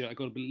t-shirt, I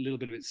got a little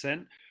bit of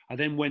Incent. I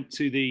then went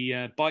to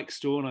the bike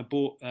store and I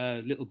bought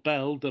a little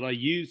bell that I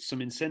used some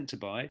Incent to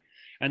buy,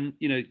 and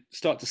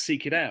start to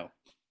seek it out.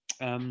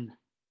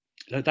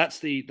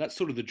 That's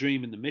sort of the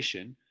dream and the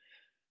mission.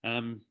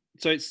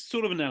 So it's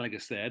sort of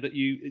analogous there, that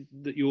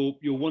you're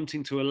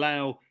wanting to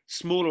allow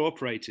smaller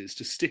operators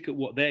to stick at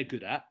what they're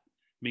good at,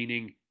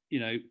 meaning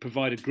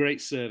provide a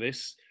great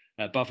service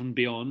above and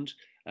beyond,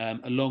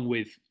 along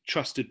with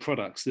trusted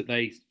products that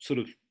they sort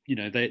of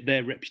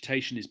their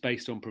reputation is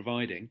based on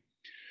providing.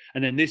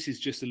 And then this is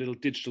just a little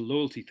digital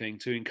loyalty thing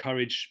to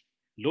encourage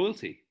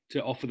loyalty,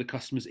 to offer the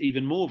customers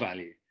even more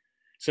value.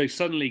 So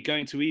suddenly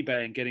going to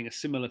eBay and getting a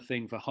similar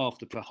thing for half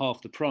the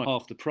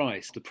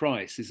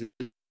price is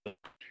a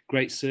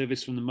great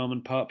service from the mum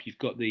and pop. You've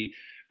got the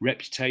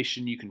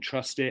reputation, you can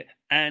trust it,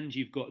 and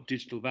you've got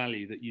digital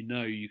value that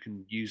you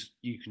can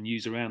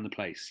use around the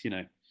place.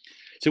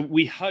 So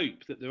we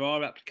hope that there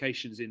are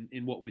applications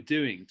in what we're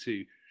doing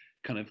to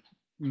kind of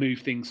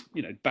move things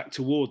back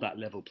toward that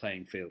level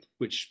playing field,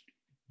 which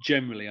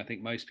generally I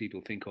think most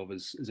people think of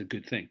as a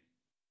good thing.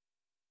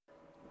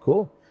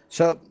 Cool.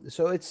 So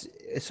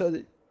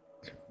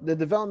the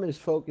development is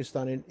focused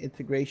on an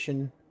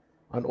integration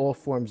on all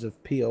forms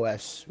of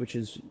POS, which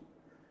is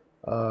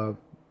a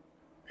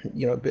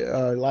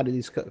lot of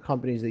these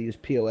companies, they use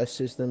POS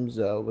systems.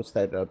 What's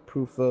that?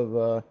 Proof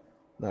of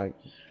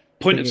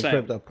point of sale.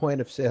 Crypto.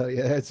 Point of sale.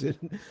 Yeah, that's it.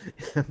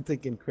 I'm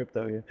thinking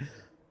crypto. Yeah,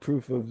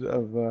 proof of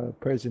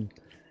person.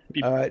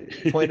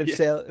 Point of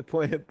sale.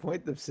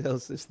 Point of sale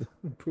system.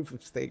 Proof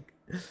of stake.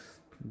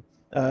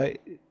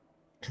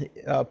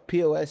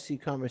 POS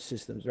e-commerce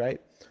systems,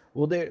 right?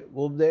 Will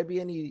there be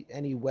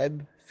any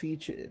web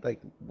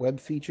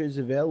features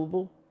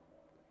available?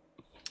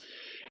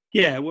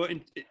 Yeah, well,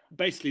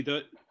 basically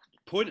the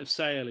point of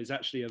sale is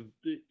actually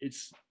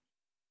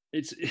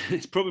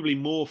it's probably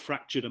more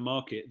fractured a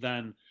market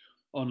than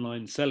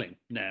online selling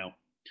now.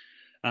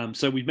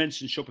 So we've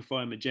mentioned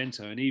Shopify and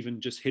Magento, and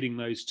even just hitting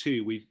those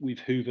two,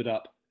 we've hoovered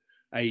up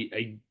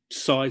a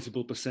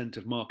sizable percent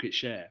of market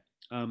share.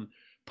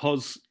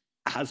 POS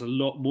has a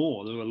lot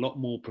more. There are a lot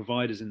more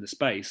providers in the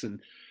space, and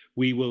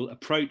we will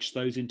approach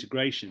those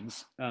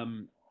integrations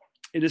in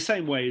the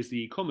same way as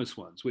the e-commerce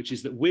ones, which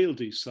is that we'll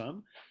do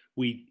some.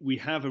 We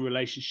have a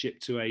relationship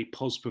to a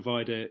POS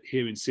provider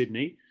here in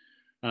Sydney,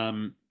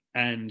 and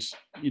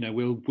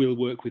we'll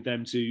work with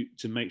them to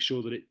make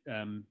sure that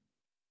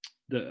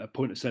that a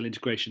point of sale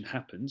integration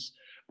happens.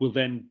 We'll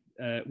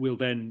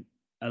then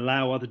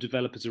allow other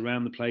developers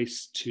around the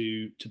place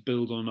to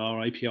build on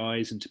our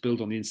APIs and to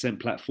build on the Incent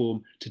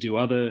platform to do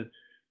other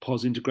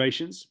POS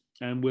integrations,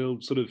 and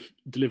we'll sort of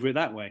deliver it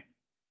that way.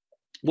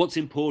 What's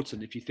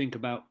important, if you think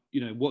about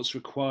what's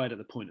required at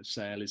the point of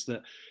sale, is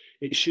that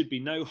it should be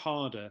no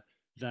harder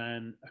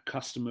than a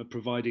customer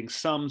providing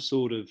some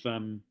sort of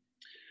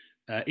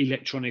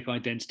electronic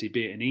identity,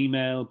 be it an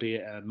email, be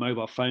it a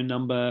mobile phone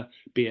number,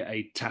 be it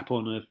a tap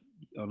on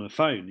a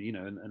phone,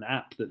 an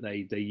app that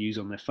they use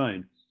on their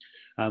phone.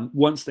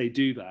 Once they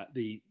do that,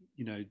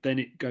 then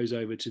it goes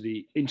over to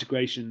the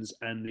integrations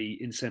and the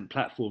Incent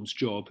platform's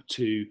job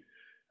to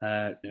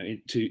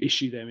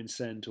issue their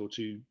Incent, or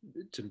to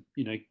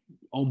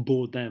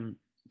onboard them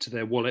to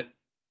their wallet,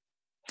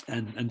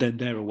 and then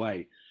they're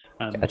away.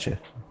 Gotcha.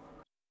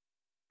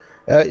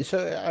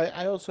 So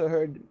I also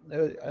heard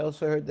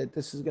that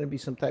this is going to be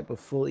some type of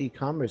full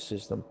e-commerce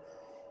system.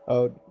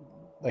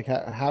 Like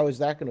how is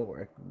that going to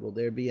work? Will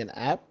there be an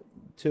app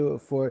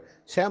for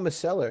say I'm a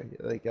seller?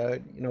 Like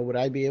would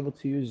I be able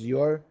to use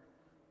your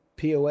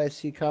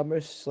POS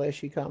e-commerce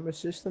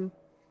system?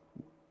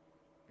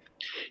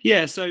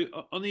 Yeah. So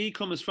on the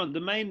e-commerce front, the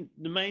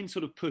main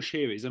sort of push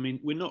here is,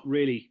 we're not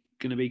really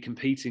going to be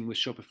competing with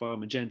Shopify or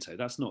Magento.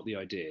 That's not the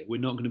idea. We're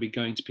not going to be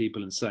going to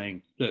people and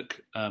saying, look,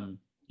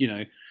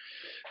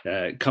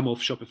 come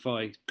off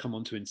Shopify, come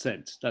onto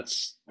Incent.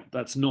 That's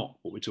not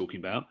what we're talking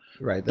about.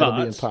 Right, that'll be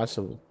But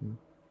impossible.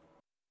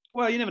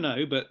 well, you never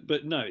know.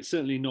 But no, it's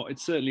certainly not.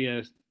 It's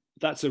certainly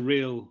that's a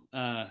real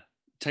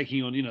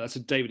taking on. That's a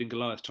David and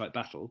Goliath type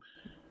battle.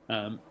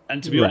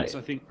 And to be honest,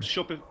 I think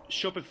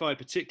Shopify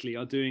particularly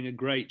are doing a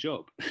great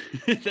job.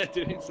 They're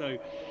doing so.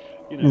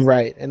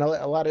 Right, and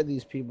a lot of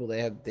these people,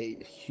 they have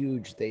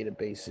huge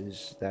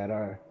databases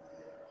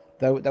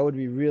that would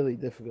be really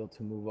difficult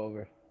to move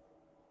over.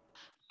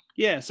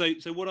 Yeah. So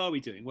what are we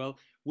doing? Well,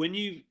 when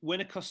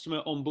a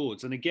customer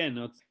onboards, and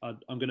again, I'm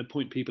going to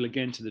point people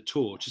again to the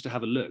tour just to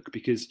have a look,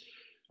 because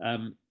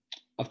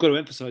I've got to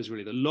emphasize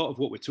really that a lot of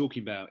what we're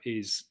talking about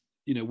is,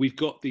 we've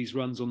got these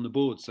runs on the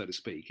board, so to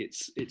speak.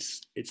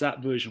 It's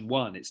at version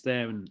 1. It's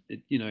there, and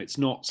it's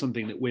not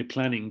something that we're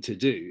planning to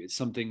do. It's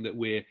something that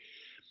we're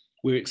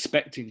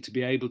expecting to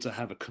be able to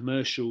have a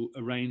commercial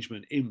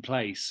arrangement in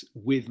place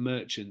with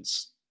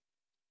merchants.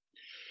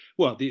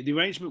 Well, the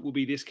arrangement will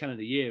be this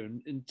calendar year,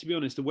 and to be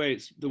honest, the way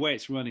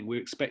it's running,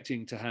 we're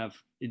expecting to have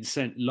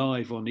Incent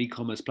live on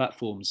e-commerce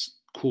platforms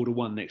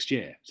Q1 next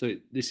year. So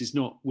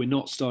we're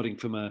not starting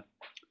from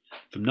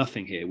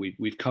nothing here.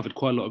 We've covered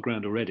quite a lot of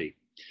ground already.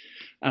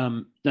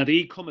 Now the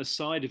e-commerce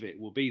side of it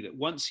will be that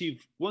once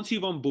you've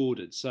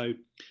onboarded, so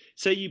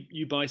say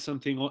you buy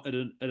something at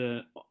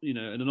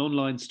an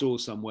online store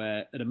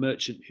somewhere at a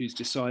merchant who's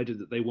decided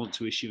that they want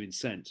to issue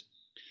Incent.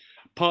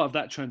 Part of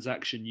that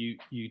transaction, you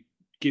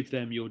give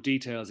them your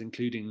details,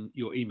 including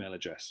your email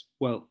address.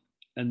 Well,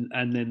 and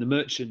then the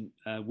merchant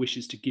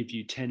wishes to give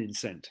you 10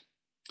 Incent.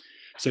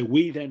 So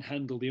we then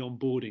handle the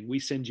onboarding. We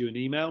send you an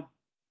email.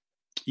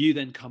 You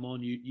then come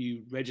on,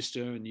 you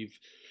register, and you've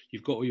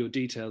got all your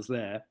details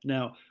there.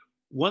 Now,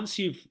 once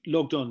you've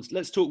logged on,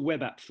 let's talk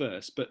web app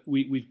first. But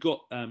we've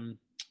got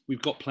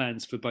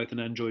plans for both an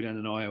Android and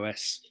an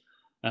iOS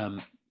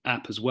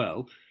app as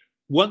well.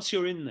 Once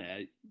you're in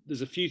there,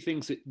 there's a few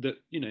things that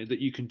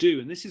you can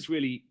do, and this is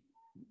really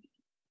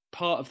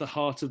part of the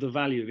heart of the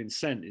value of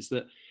Incent, is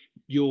that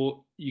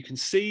you can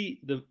see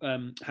the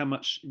how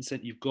much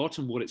Incent you've got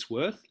and what it's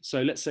worth.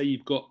 So let's say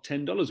you've got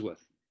 $10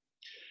 worth.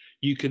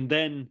 You can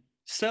then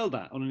sell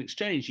that on an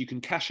exchange. You can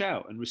cash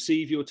out and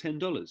receive your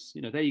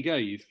 $10. There you go.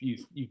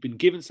 You've been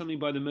given something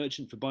by the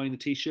merchant for buying the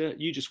t-shirt.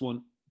 You just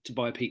want to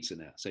buy a pizza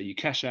now, so you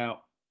cash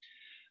out,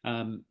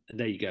 and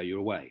there you go. You're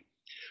away.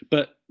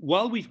 But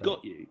while we've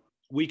got you,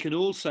 we can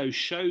also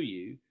show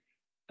you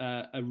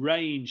a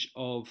range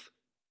of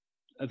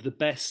the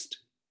best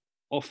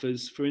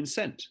offers for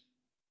Incent.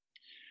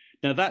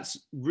 Now that's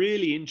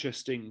really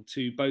interesting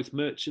to both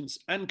merchants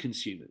and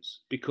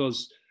consumers,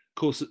 because of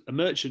course a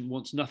merchant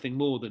wants nothing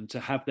more than to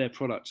have their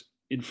product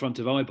in front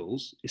of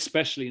eyeballs,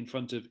 especially in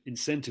front of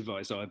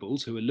incentivized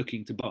eyeballs who are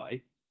looking to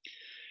buy.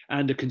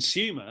 And a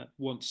consumer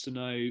wants to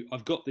know,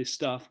 I've got this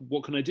stuff,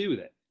 what can I do with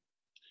it?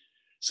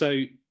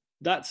 So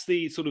that's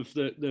the sort of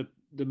the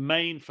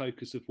main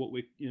focus of what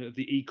the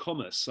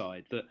e-commerce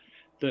side, that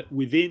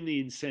within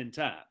the Incent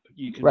app,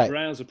 you can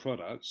browse a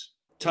product,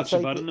 touch a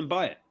button, and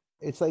buy it.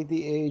 It's like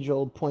the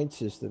age-old point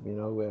system,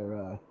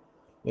 where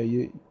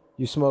you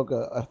smoke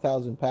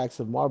 1,000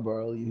 packs of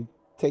Marlboro, you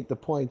take the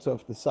points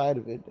off the side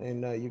of it,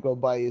 and you go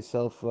buy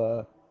yourself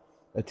a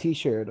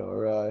T-shirt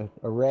or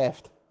a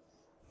raft.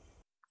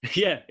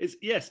 Yeah,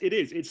 it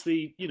is. It's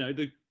the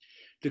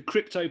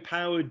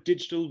crypto-powered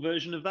digital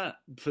version of that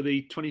for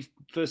the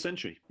 21st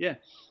century. Yeah.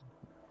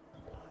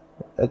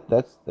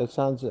 That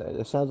sounds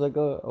like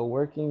a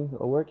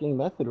working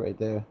method right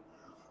there.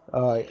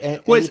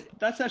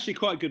 That's actually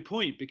quite a good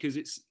point, because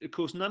it's, of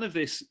course, none of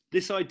the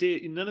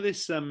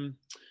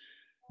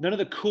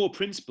core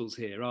principles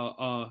here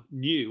are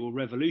new or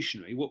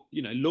revolutionary.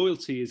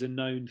 Loyalty is a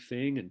known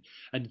thing,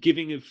 and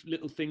giving of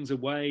little things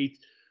away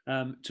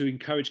to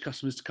encourage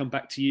customers to come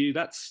back to you.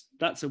 That's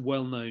a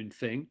well-known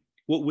thing.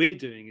 What we're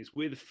doing is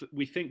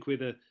we think we're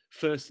the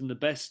first and the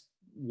best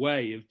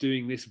way of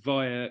doing this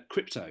via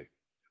crypto,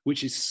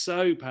 which is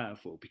so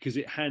powerful, because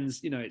it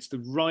it's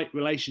the right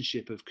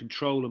relationship of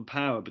control and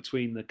power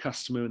between the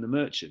customer and the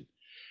merchant.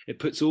 It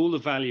puts all the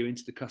value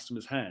into the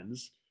customer's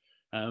hands,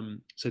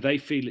 so they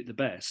feel it the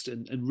best.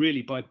 And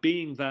really, by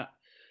being that,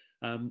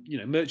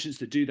 merchants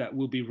that do that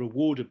will be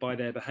rewarded by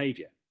their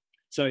behavior.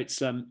 So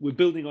it's we're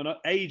building on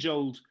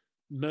age-old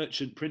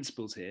merchant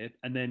principles here,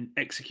 and then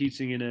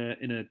executing in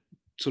a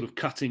sort of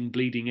cutting,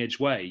 bleeding edge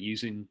way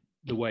using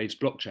the Waves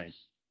blockchain.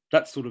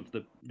 That's sort of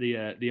the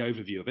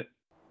overview of it.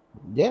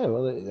 Yeah,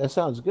 well, that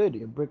sounds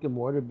good. Brick and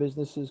mortar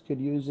businesses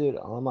could use it.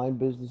 Online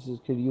businesses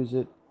could use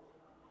it.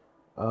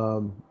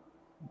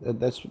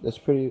 That's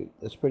pretty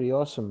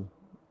awesome.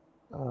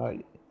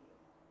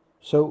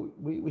 So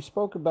we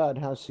spoke about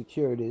how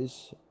secure it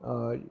is.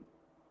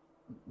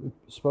 We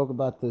spoke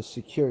about the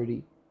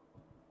security,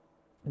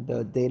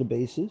 the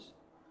databases,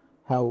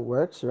 how it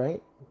works,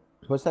 right?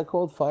 What's that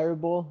called?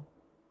 Firebase.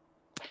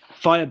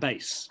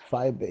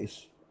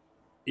 Firebase.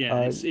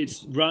 Yeah,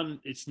 it's run.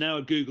 It's now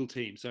a Google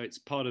team, so it's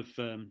part of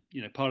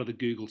part of the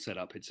Google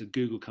setup. It's a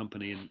Google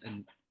company,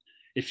 and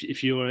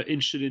if you're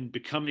interested in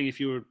if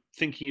you're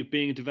thinking of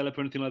being a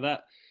developer or anything like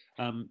that,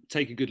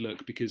 take a good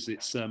look, because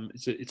it's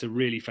a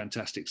really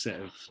fantastic set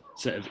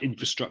of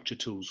infrastructure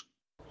tools.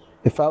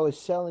 If I was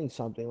selling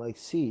something like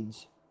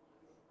seeds,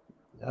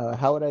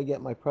 how would I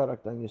get my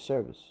product on your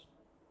service?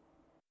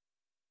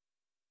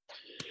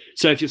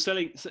 So if you're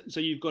selling, so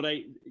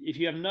if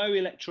you have no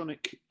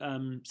electronic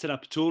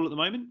setup at all at the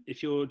moment,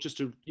 if you're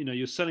just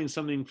you're selling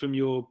something from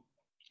your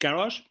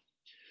garage,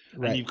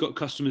 Right. and you've got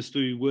customers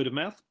through word of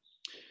mouth,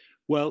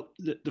 well,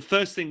 the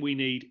first thing we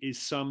need is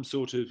some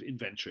sort of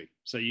inventory.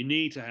 So you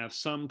need to have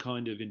some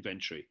kind of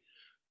inventory.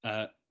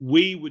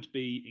 We would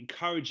be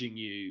encouraging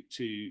you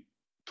to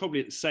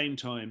probably at the same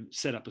time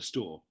set up a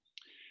store.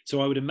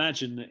 So I would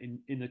imagine that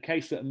in the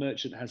case that a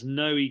merchant has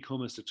no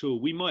e-commerce at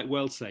all, we might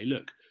well say,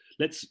 look,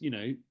 let's,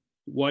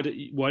 why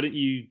don't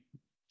you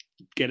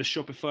get a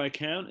Shopify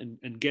account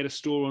and get a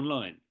store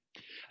online?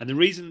 And the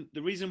reason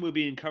we'll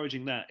be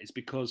encouraging that is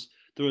because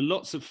there are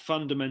lots of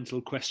fundamental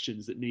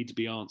questions that need to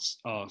be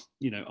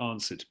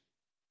answered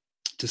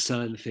to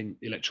sell anything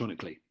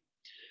electronically.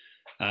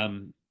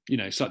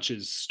 Such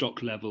as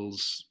stock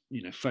levels,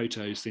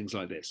 photos, things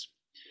like this.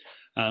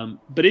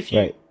 But if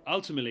you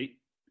ultimately,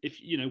 if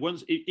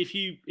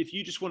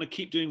you just want to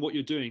keep doing what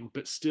you're doing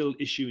but still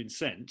issue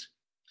Incent,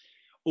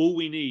 all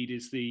we need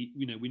is we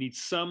need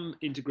some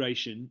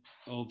integration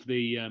of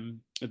the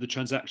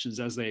transactions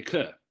as they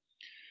occur.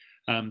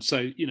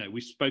 So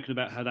we've spoken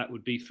about how that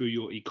would be through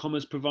your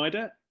e-commerce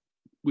provider.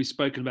 We've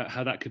spoken about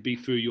how that could be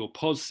through your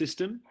POS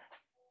system,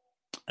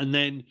 and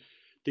then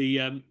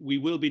we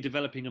will be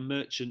developing a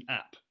merchant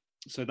app.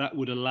 So that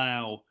would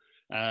allow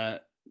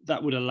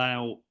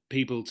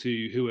people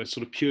who are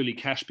sort of purely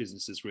cash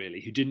businesses,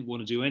 really, who didn't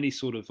want to do any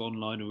sort of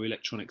online or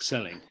electronic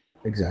selling.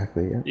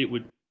 Exactly.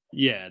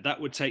 Yeah. That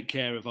would take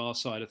care of our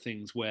side of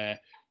things, where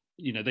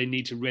they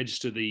need to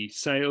register the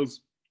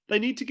sales. They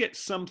need to get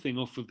something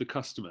off of the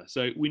customer.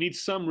 So we need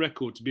some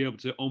record to be able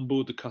to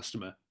onboard the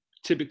customer.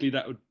 Typically,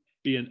 that would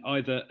be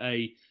either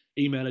a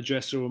email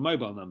address or a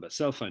mobile number,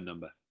 cell phone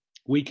number.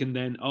 We can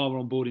then, our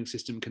onboarding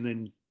system can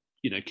then,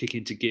 kick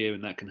into gear,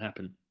 and that can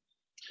happen.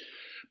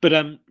 But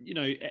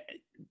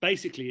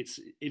basically,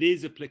 it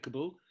is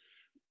applicable.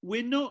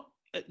 We're not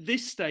at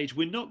this stage.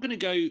 We're not going to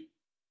go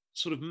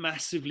sort of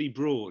massively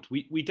broad.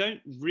 We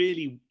don't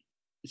really.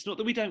 It's not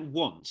that we don't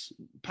want.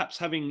 Perhaps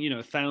having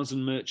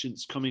 1,000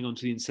 merchants coming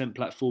onto the Incent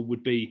platform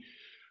would be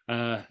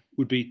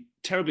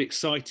terribly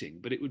exciting,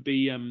 but it would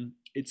be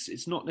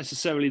it's not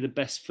necessarily the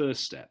best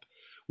first step.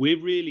 We're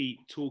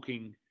really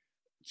talking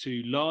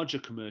to larger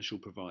commercial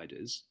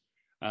providers,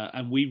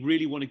 and we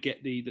really want to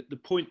get the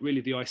point really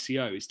of the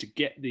ICO is to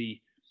get the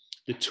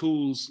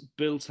tools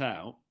built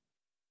out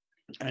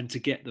and to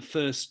get the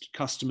first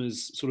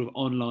customers sort of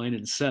online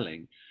and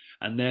selling,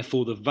 and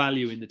therefore the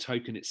value in the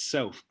token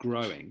itself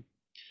growing.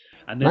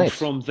 And then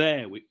from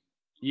there, we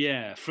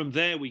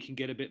can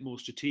get a bit more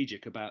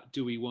strategic about,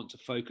 do we want to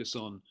focus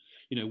on,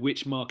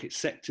 which market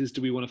sectors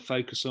do we want to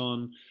focus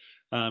on?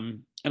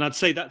 And I'd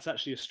say that's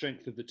actually a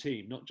strength of the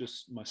team, not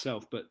just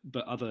myself, but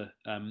other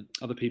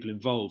people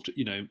involved,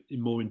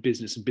 more in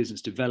business and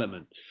business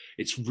development.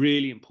 It's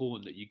really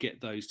important that you get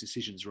those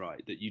decisions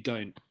right, that you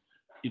don't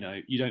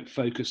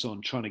focus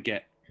on trying to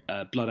get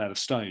blood out of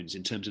stones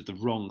in terms of the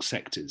wrong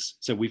sectors.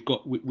 So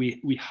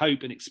we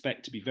hope and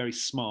expect to be very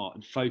smart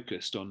and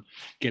focused on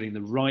getting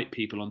the right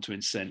people onto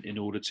Incent in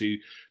order to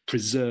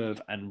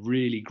preserve and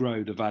really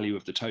grow the value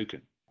of the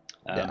token.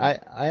 I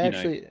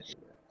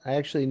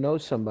actually know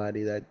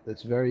somebody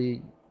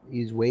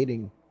he's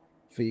waiting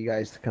for you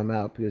guys to come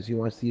out because he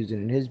wants to use it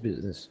in his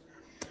business.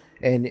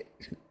 And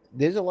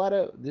there's a lot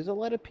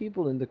of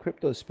people in the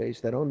crypto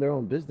space that own their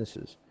own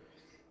businesses.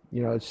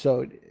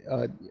 So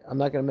I'm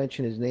not going to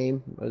mention his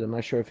name, but I'm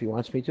not sure if he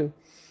wants me to.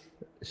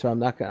 So I'm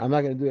not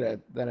going to do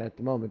that at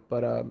the moment.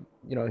 But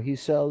he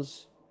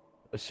sells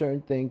a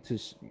certain thing to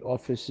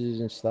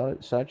offices and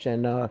such,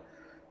 and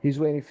he's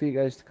waiting for you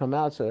guys to come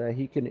out so that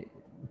he can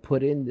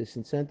put in this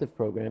incentive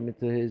program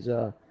into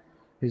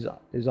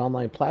his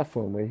online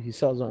platform where he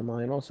sells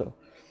online also.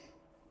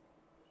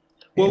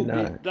 Well,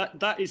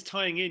 that is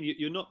tying in.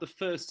 You're not the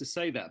first to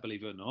say that,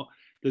 believe it or not.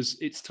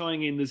 It's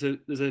tying in. There's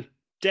a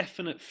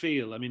definite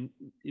feel. I mean,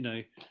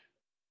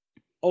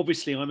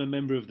 obviously I'm a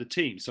member of the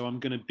team, so I'm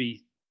going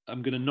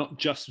to not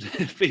just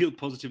feel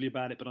positively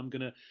about it, but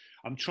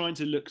I'm trying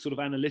to look sort of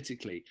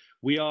analytically.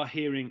 We are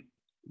hearing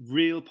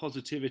real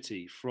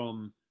positivity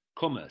from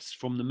commerce,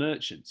 from the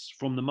merchants,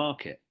 from the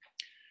market.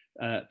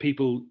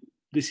 People,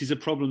 this is a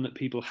problem that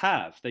people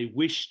have. They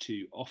wish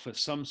to offer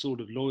some sort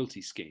of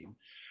loyalty scheme.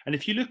 And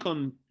if you look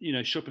on,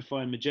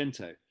 Shopify and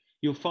Magento,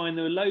 you'll find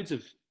there are loads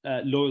of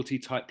loyalty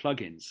type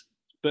plugins,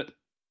 but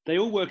they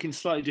all work in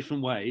slightly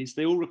different ways.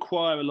 They all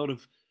require a lot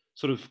of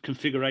sort of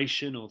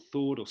configuration or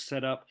thought or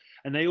setup.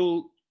 And they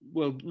all,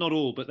 well, not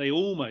all, but they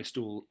almost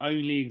all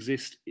only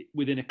exist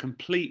within a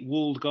complete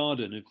walled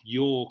garden of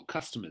your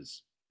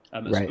customers,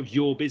 of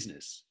your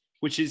business,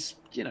 which is,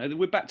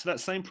 we're back to that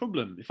same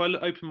problem. If I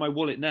open my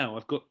wallet now,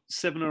 I've got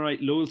 7 or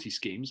 8 loyalty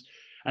schemes.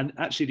 And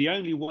actually, the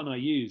only one I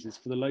use is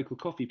for the local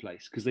coffee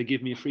place because they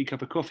give me a free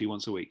cup of coffee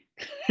once a week.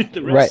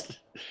 The rest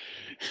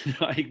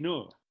I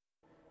ignore.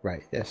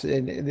 Right. Yes.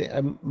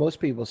 And most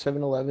people,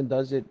 7-Eleven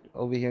does it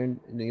over here in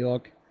New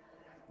York.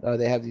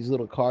 They have these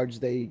little cards.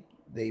 They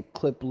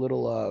clip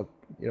little.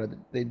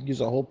 They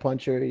use a hole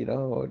puncher.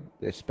 Or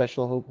their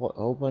special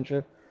hole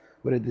puncher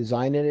with a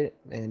design in it,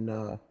 and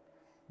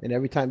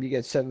every time you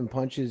get 7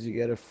 punches, you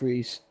get a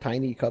free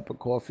tiny cup of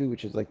coffee,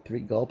 which is like 3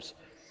 gulps.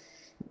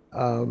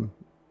 Um,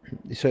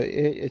 so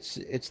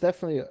it's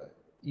definitely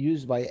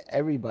used by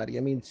everybody.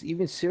 I mean,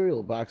 even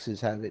cereal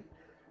boxes have it,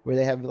 where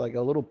they have like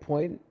a little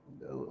point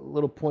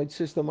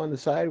system on the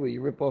side where you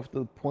rip off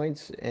the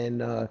points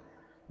and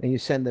you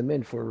send them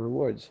in for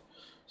rewards.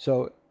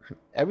 So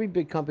every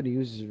big company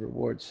uses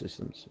reward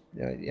systems,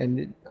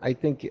 and I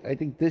think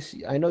this.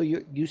 I know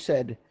you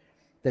said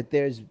that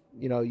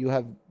you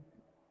have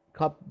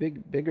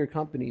bigger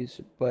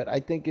companies, but I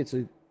think it's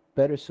a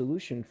better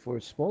solution for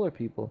smaller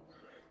people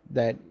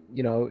that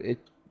it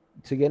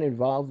to get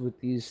involved with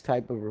these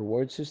type of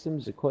reward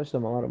systems. It costs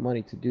them a lot of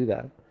money to do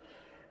that.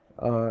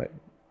 uh,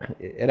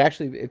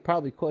 it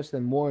probably costs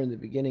them more in the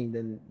beginning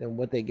than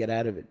what they get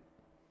out of it,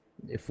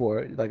 if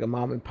for like a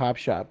mom and pop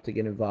shop to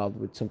get involved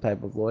with some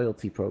type of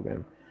loyalty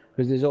program,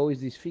 because there's always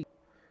these fees.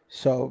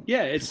 So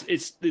Yeah,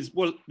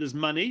 there's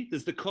money,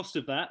 there's the cost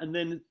of that, and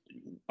then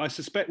I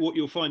suspect what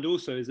you'll find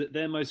also is that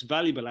their most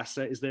valuable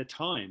asset is their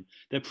time.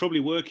 They're probably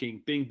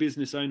working, being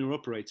business owner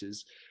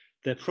operators,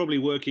 they're probably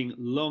working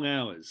long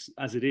hours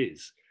as it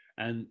is.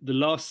 And the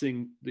last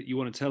thing that you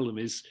want to tell them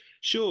is,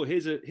 sure,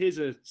 here's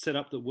a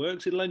setup that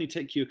works. It'll only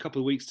take you a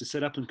couple of weeks to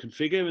set up and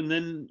configure, and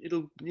then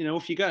it'll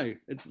off you go.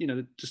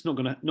 Just not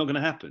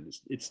gonna happen.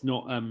 It's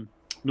not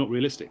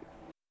realistic.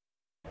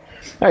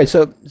 all right,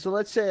 so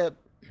let's say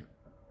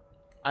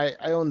I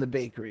own the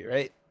bakery,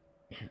 right?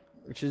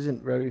 Which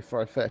isn't very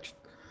far fetched.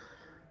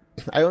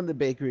 I own the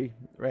bakery,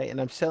 right, and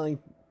I'm selling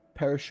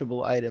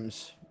perishable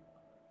items.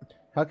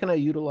 How can I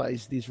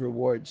utilize these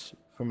rewards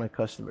for my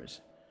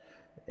customers?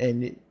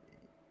 And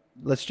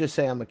let's just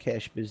say I'm a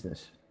cash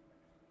business.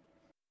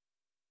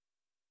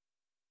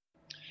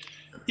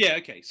 Yeah,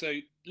 okay. So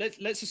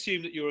let's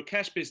assume that you're a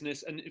cash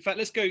business, and in fact,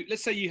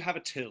 Let's say you have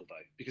a till though,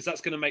 because that's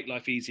going to make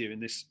life easier in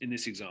this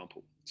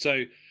example.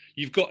 So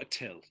you've got a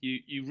till.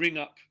 You ring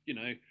up,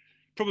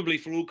 probably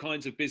for all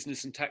kinds of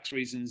business and tax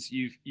reasons.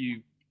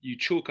 You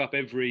chalk up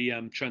every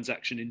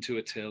transaction into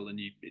a till, and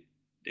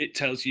it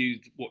tells you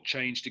what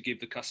change to give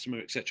the customer,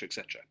 etc.,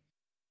 etc.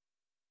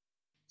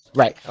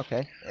 Right.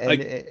 Okay. And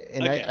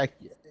and Okay. I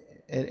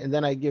and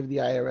then I give the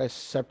IRS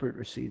separate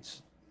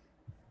receipts,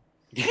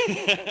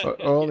 or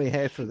only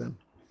half of them.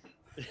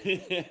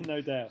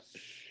 No doubt.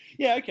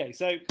 Yeah. Okay.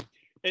 So,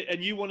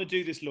 and you want to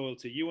do this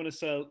loyalty. You want to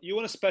sell. You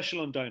want a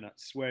special on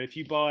donuts, where if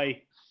you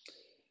buy,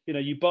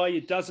 you buy a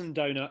dozen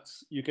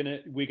donuts,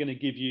 we're gonna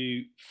give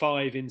you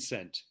 5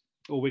 Incent,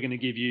 or we're gonna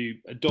give you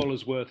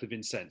 $1 worth of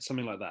Incent,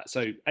 something like that.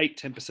 So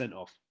 10%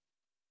 off.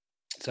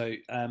 So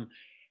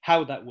how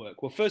would that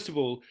work? Well, first of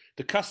all,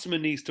 the customer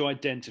needs to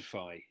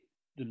identify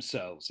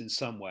themselves in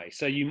some way.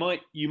 So you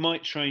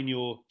might train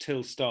your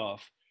till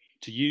staff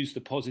to use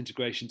the POS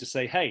integration to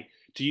say, hey,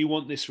 do you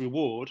want this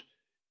reward?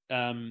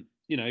 Do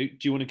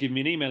you want to give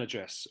me an email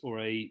address or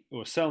a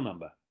cell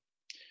number?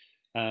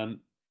 And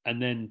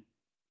then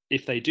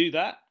if they do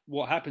that,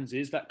 what happens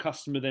is that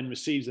customer then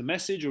receives a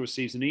message or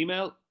receives an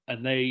email,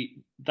 and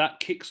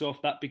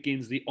that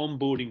begins the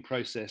onboarding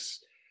process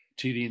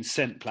to the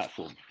Incent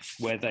platform,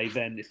 where they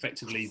then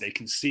effectively they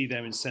can see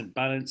their Incent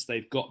balance.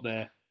 They've got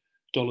their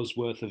dollars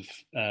worth of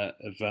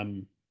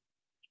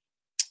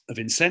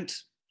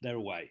Incent. They're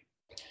away.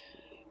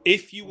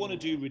 If you want to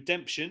do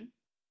redemption,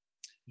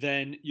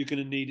 then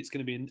it's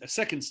going to be a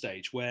second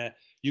stage where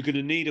you're going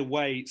to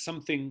need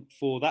something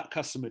for that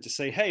customer to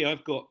say, hey,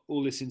 I've got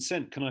all this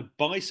Incent. Can I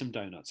buy some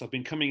donuts? I've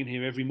been coming in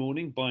here every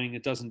morning buying a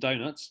dozen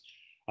donuts.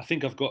 I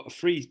think I've got a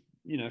free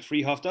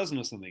half dozen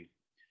or something.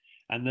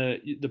 And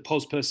the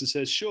POS person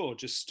says, sure,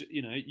 just,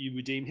 you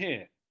redeem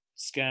here,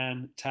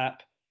 scan,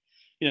 tap.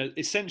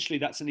 Essentially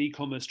that's an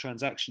e-commerce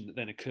transaction that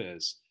then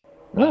occurs.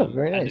 Oh,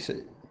 very nice.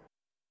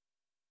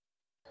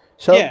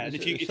 Yeah,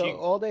 and So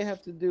all they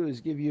have to do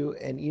is give you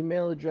an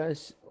email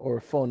address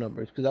or phone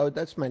numbers, because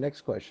that's my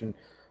next question.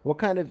 What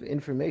kind of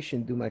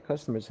information do my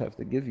customers have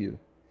to give you?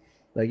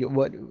 Like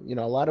what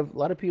a lot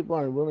of people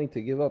aren't willing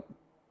to give up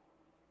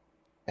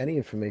any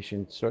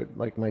information. Sort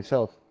like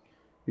myself.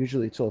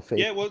 Usually it's all fake.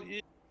 Yeah, well,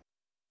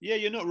 yeah,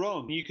 you're not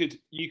wrong. You can,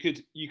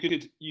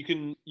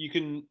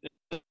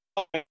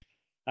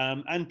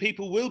 and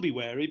people will be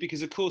wary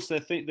because, of course,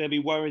 they'll be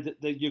worried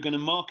that you're going to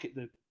market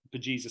the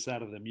bejesus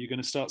out of them. You're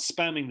going to start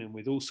spamming them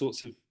with all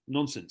sorts of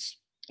nonsense.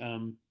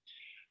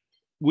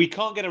 We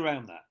can't get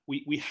around that.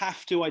 We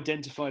have to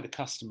identify the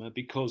customer,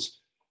 because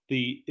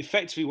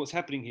effectively what's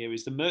happening here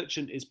is the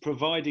merchant is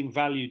providing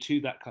value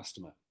to that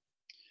customer.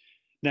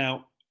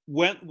 Now,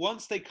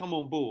 once they come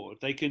on board,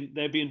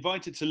 they'll be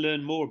invited to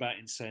learn more about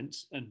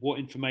Incent and what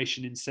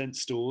information Incent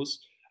stores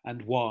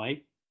and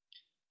why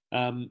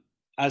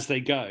as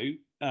they go.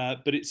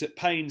 But it's at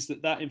pains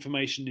that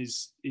information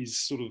is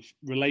sort of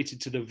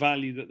related to the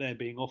value that they're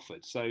being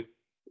offered. So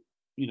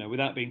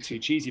without being too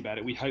cheesy about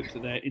it, we hope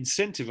that they're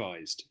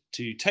incentivized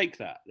to take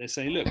that. They're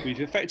saying, look,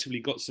 we've effectively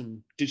got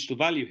some digital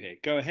value here.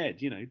 Go ahead,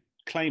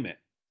 claim it.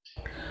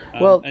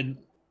 Well, And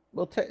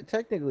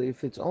technically,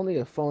 if it's only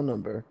a phone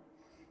number,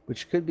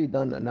 which could be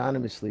done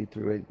anonymously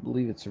through, I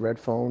believe it's a red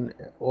phone,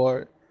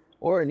 or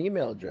an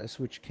email address,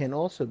 which can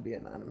also be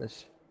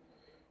anonymous.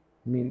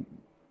 I mean,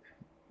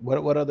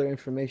 what other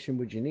information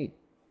would you need?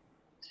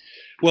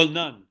 well,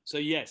 none. So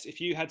yes, if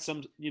you had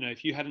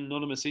if you had an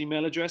anonymous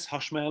email address,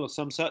 Hushmail or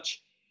some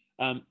such,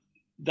 um,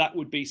 that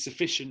would be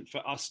sufficient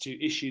for us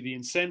to issue the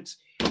incent.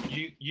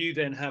 You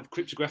then have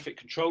cryptographic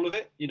control of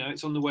it.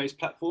 It's on the Waves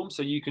platform,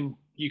 so you can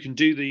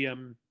do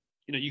the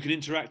you can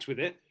interact with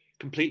it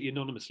completely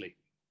anonymously.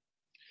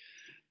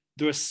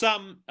 There are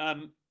some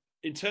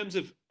in terms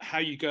of how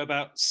you go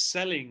about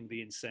selling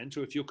the incent,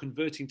 or if you're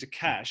converting to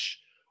cash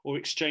or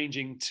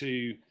exchanging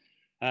to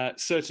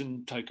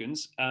certain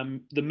tokens,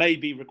 there may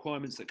be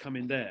requirements that come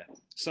in there,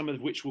 some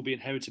of which will be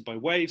inherited by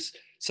Waves,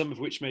 some of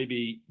which may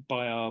be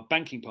by our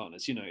banking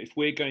partners. If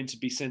we're going to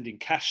be sending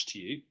cash to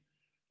you,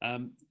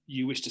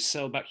 you wish to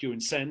sell back your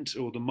incent,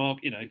 or the mark,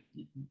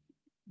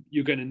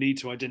 you're going to need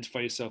to identify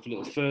yourself a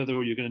little further,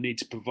 or you're going to need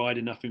to provide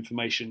enough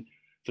information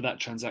for that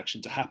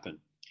transaction to happen.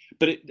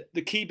 But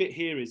the key bit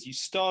here is you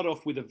start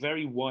off with a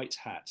very white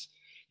hat.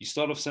 You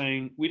start off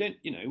saying, we don't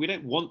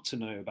want to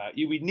know about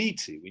you. We need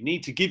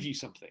to give you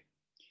something.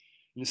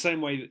 In the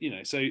same way that,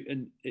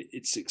 and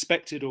it's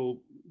expected, or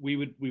we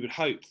would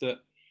hope that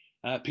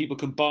people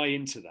can buy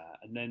into that.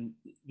 And then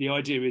the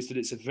idea is that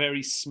it's a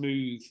very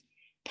smooth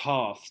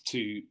path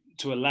to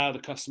allow the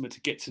customer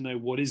to get to know,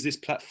 what is this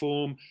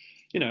platform?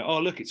 Oh,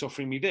 look, it's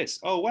offering me this.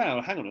 Oh,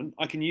 wow, hang on,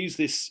 I can use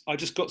this. I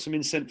just got some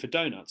incent for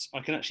donuts. I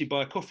can actually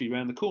buy a coffee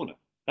around the corner.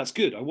 That's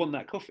good. I want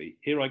that coffee.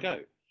 Here I go.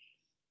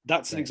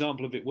 That's an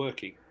example of it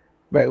working.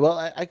 Right.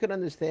 Well, I could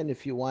understand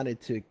if you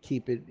wanted to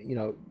keep it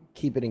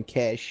in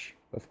cash,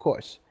 of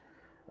course.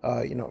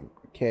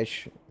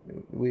 Cash.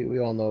 We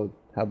all know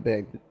how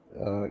big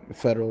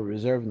Federal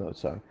Reserve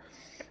notes are.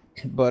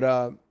 But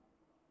how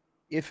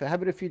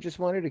about if you just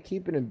wanted to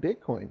keep it in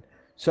Bitcoin?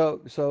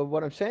 So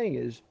what I'm saying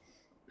is,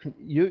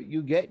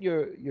 you get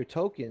your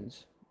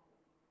tokens,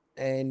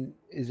 and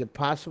is it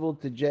possible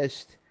to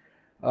just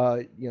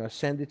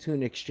send it to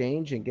an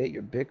exchange and get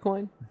your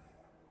Bitcoin?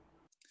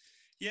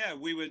 Yeah,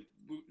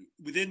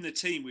 within the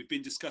team, we've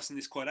been discussing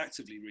this quite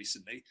actively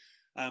recently.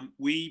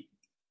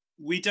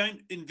 We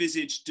don't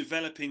envisage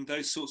developing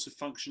those sorts of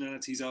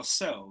functionalities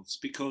ourselves,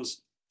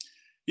 because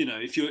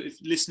if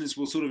listeners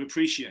will sort of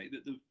appreciate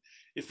that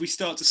if we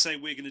start to say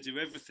we're going to do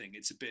everything,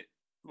 it's a bit,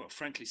 well,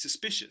 frankly,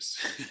 suspicious,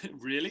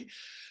 really.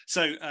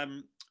 So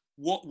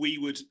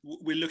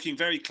we're looking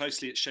very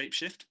closely at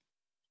Shapeshift,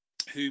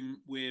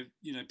 whom we're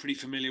pretty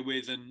familiar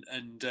with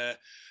and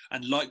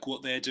like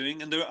what they're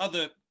doing, and there are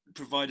other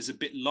providers a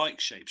bit like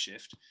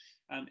Shapeshift.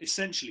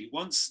 Essentially,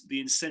 once the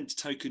incent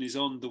token is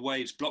on the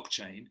Waves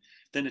blockchain,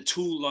 then a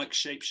tool like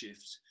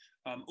Shapeshift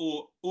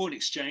or an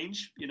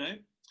exchange,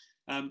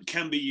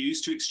 can be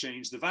used to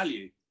exchange the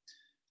value.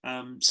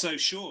 So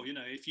sure,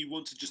 if you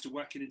wanted just to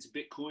whack it into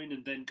Bitcoin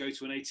and then go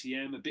to an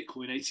ATM, a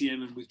Bitcoin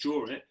ATM, and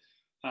withdraw it,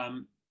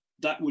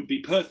 that would be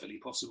perfectly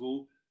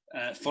possible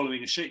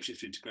following a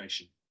Shapeshift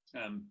integration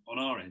on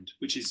our end,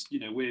 which is,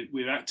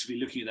 we're actively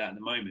looking at that at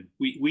the moment.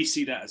 We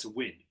see that as a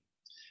win.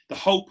 The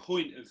whole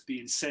point of the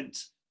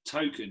incent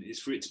token is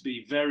for it to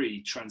be very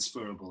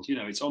transferable.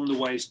 It's on the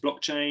Waves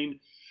blockchain.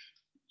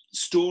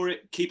 Store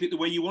it, keep it the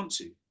way you want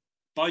to.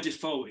 By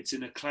default, it's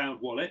in a cloud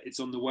wallet.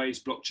 It's on the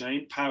Waves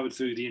blockchain, powered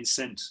through the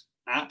Incent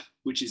app,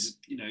 which is,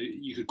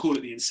 you could call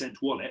it the Incent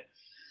wallet.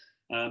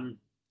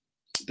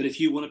 But if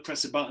you want to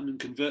press a button and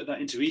convert that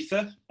into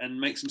Ether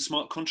and make some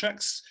smart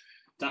contracts,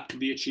 that can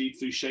be achieved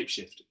through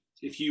Shapeshift.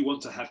 If you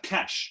want to have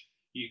cash,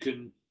 you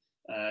can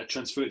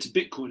transfer it to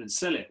Bitcoin and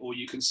sell it, or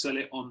you can sell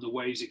it on the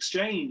Waves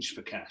exchange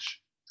for cash.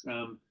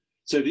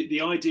 So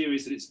the idea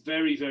is that it's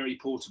very, very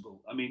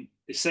portable. I mean,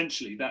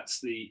 essentially,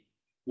 that's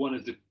one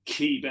of the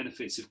key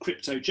benefits of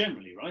crypto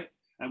generally, right?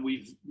 And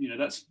we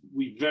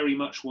very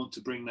much want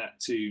to bring that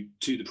to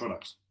the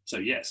product. So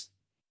yes.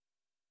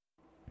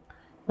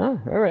 Oh,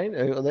 all right.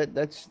 Well,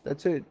 that's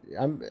it.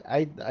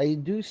 I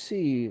do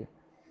see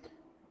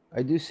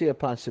a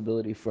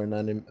possibility for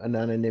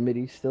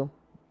anonymity still,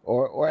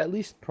 or at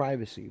least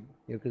privacy,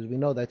 because we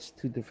know that's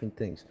two different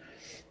things.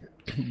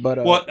 But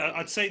well,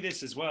 I'd say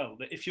this as well,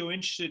 that if you're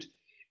interested,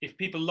 if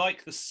people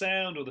like the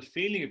sound or the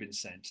feeling of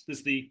incent,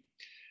 there's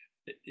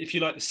if you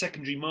like, the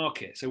secondary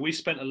market. So we've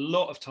spent a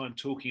lot of time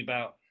talking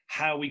about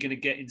how we're going to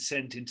get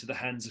incent into the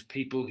hands of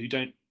people who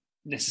don't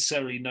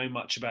necessarily know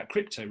much about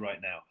crypto right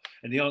now.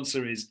 And the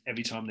answer is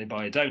every time they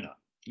buy a donut,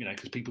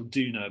 because people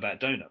do know about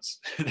donuts.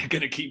 They're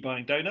going to keep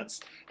buying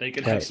donuts. They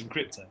can have some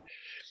crypto.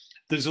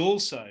 There's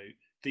also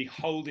the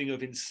holding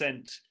of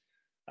incent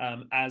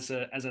as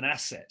an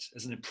asset,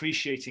 as an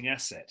appreciating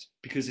asset,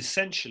 because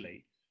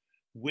essentially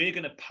we're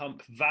going to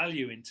pump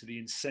value into the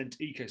incent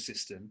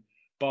ecosystem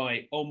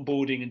by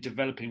onboarding and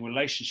developing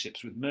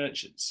relationships with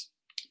merchants.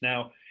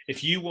 Now,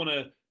 if you want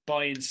to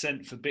buy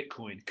incent for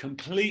Bitcoin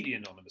completely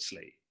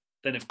anonymously,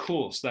 then of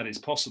course that is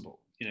possible.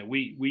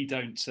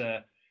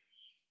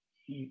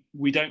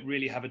 We don't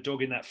really have a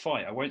dog in that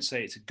fight. I won't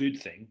say it's a good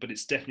thing, but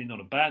it's definitely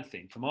not a bad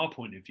thing from our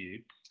point of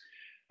view.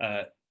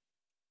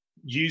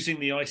 Using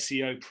the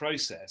ICO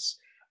process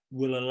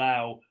will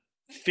allow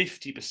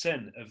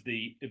 50% of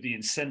the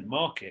incent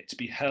market to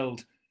be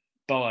held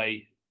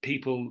by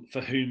people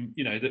for whom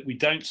that we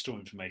don't store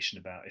information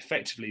about.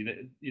 Effectively,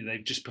 that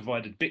they've just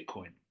provided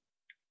Bitcoin,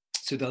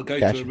 so they'll go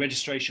through a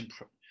registration.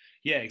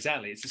 Yeah,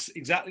 exactly. It's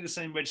exactly the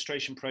same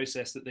registration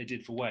process that they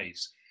did for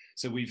Waves.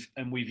 So we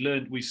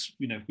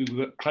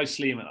work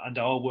closely and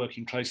are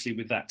working closely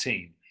with that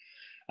team.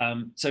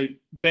 Yeah,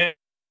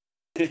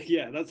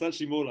 that's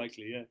actually more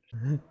likely. Yeah.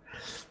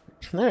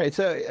 All right.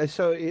 I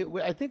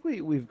think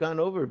we've gone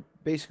over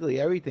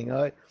basically everything.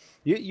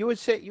 You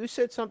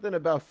said something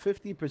about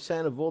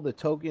 50% of all the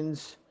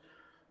tokens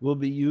will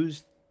be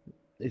used.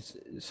 It's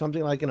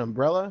something like an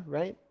umbrella,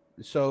 right?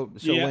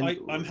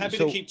 I'm happy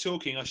to keep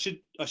talking. I should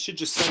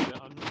just say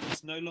that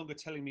it's no longer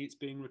telling me it's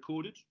being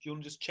recorded. Do you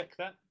want to just check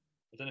that?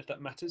 I don't know if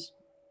that matters.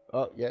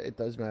 Oh yeah, it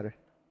does matter.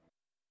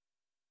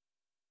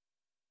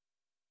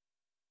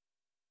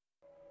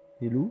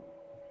 Hello?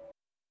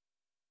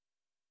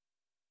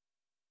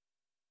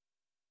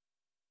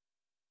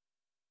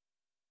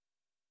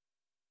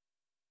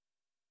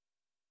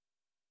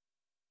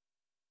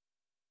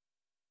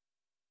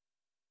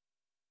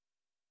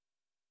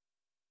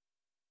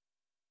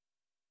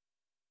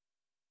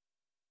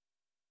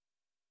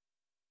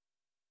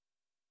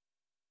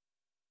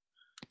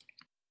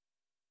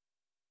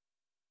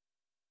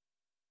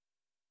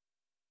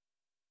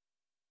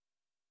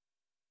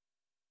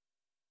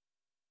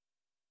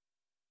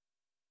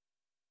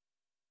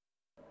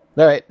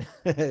 All right.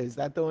 Is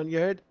that the one you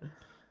heard?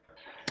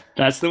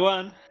 That's the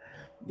one.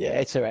 Yeah,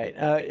 it's all right.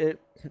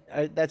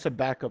 That's a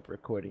backup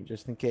recording,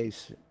 just in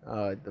case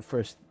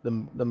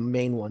the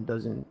main one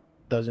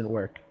doesn't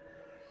work.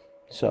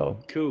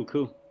 So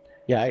cool.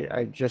 Yeah,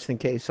 I just in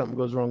case something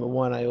goes wrong with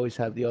one, I always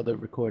have the other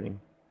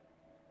recording.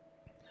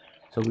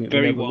 So we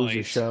never lose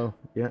a show.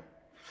 Yeah.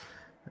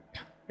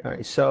 All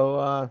right.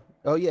 So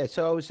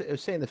so I was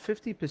saying the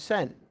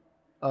 50%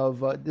 of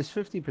this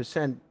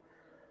 50%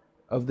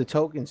 of the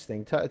tokens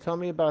thing. Tell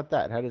me about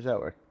that. How does that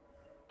work?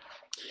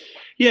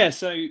 Yeah.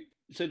 So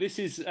this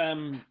is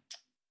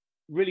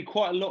really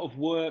quite a lot of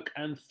work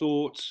and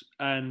thought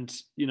and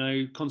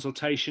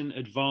consultation,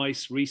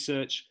 advice,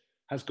 research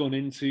has gone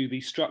into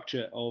the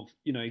structure of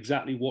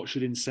exactly what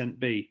should Incent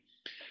be.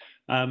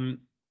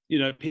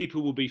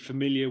 People will be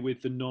familiar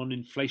with the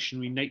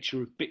non-inflationary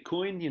nature of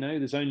Bitcoin.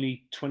 There's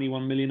only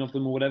 21 million of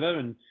them or whatever,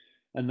 and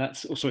there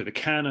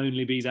can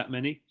only be that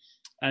many,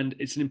 and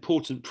it's an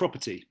important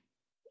property.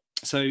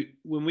 So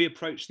when we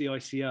approach the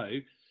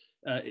ICO,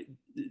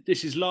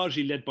 this is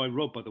largely led by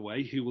Rob, by the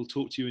way, who will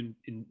talk to you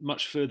in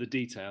much further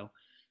detail.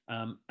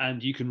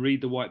 And you can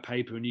read the white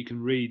paper and you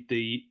can read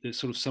the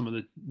sort of some of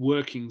the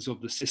workings of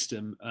the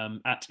system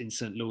at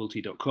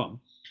incentloyalty.com.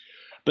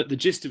 But the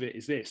gist of it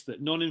is this,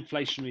 that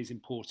non-inflationary is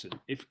important.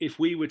 If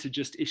we were to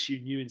just issue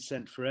new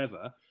Incent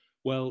forever,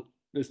 well,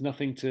 there's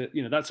nothing to,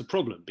 that's a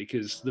problem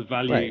because the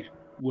value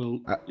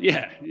will,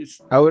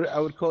 I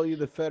would call you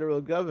the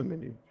federal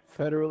government,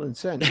 federal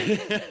Incent.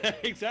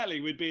 Exactly.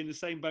 We'd be in the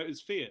same boat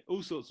as fiat,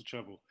 all sorts of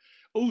trouble.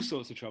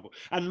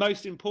 And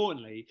most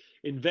importantly,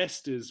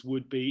 investors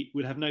would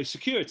have no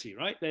security,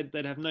 right?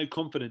 They'd have no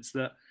confidence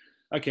that,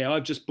 okay,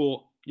 I've just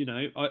bought,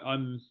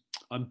 I'm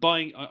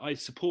buying, I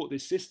support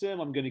this system.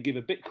 I'm going to give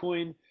a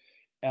Bitcoin.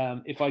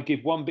 If I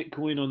give one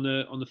Bitcoin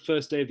on the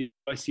first day of the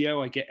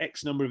ICO, I get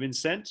X number of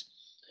Incent.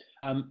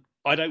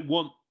 I don't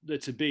want there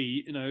to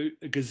be, a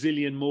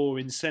gazillion more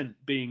Incent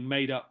being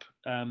made up,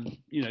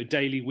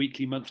 daily,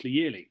 weekly, monthly,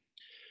 yearly.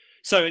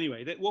 So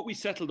anyway, what we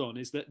settled on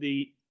is that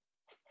the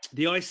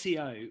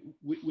ICO,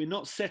 we're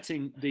not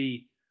setting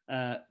the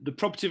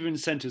property of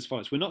Incent as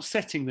follows. We're not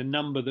setting the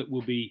number that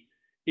will be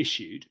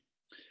issued.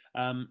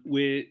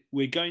 We're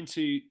going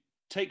to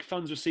take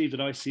funds received at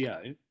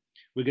ICO,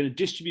 we're going to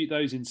distribute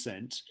those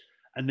Incent,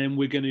 and then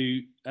we're going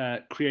to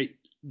create,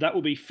 that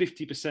will be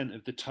 50%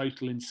 of the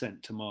total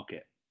Incent to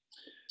market.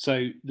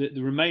 So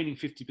the remaining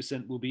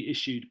 50% will be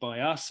issued by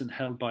us and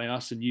held by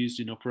us and used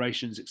in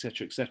operations, et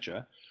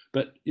cetera.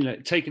 But,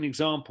 take an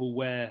example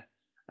where,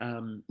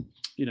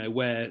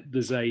 where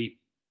there's a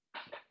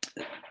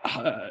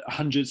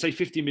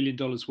 $50 million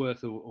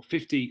worth or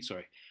 50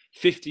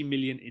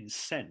 million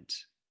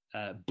Incent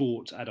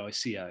bought at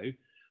ICO,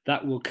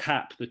 that will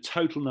cap the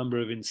total number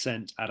of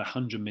Incent at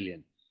 100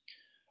 million.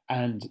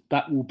 And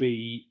that will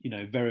be,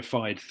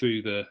 verified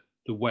through the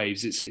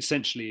Waves. It's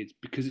essentially,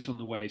 because it's on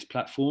the Waves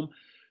platform,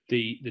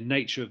 the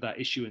nature of that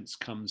issuance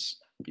comes,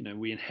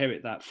 we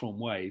inherit that from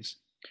Waves.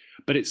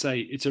 But it's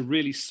a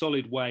really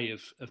solid way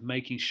of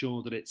making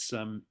sure that it's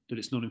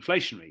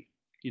non-inflationary.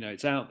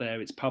 It's out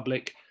there, it's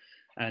public,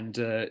 and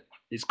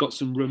it's got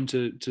some room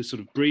to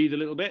sort of breathe a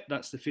little bit.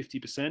 That's the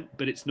 50%,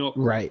 but it's not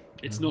right.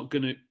 It's not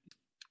going to.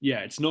 yeah,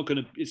 it's not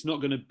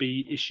gonna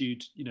be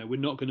issued. We're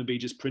not going to be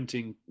just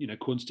printing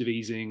quantitative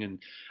easing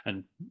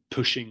and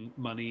pushing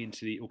money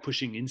into the or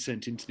pushing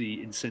Incent into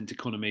the Incent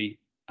economy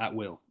at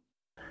will.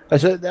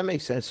 So that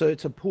makes sense. So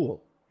it's a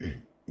pool,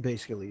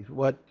 basically.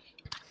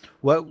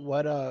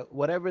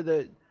 Whatever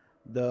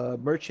the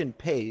merchant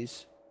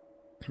pays,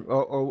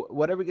 or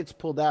whatever gets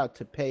pulled out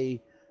to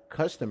pay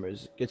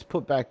customers gets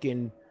put back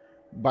in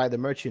by the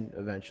merchant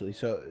eventually.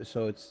 So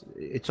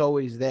it's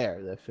always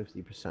there, that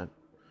 50%.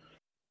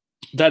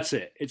 That's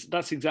it.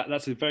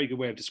 That's a very good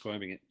way of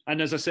describing it.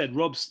 And as I said,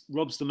 Rob's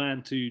the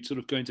man to sort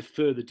of go into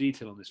further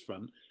detail on this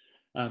front.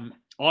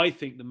 I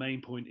think the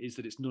main point is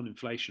that it's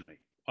non-inflationary.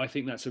 I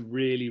think that's a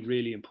really,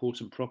 really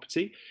important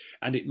property,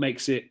 and it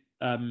makes it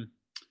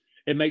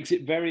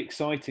very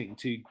exciting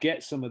to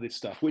get some of this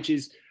stuff, which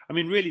is, I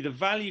mean, really the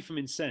value from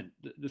Incent,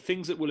 the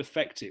things that will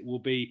affect it will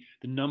be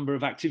the number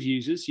of active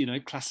users,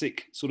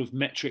 classic sort of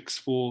metrics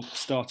for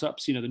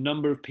startups, the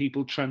number of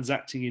people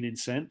transacting in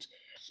Incent,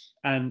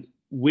 and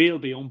we'll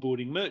be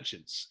onboarding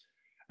merchants.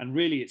 And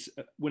really it's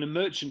when a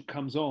merchant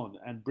comes on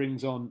and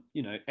brings on,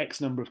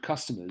 X number of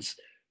customers,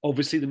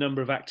 obviously the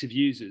number of active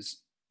users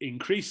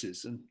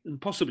increases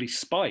and possibly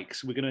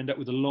spikes. We're going to end up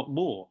with a lot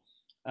more.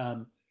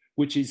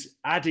 Which is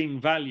adding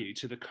value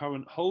to the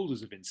current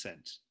holders of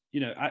Incent,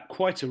 at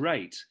quite a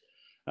rate.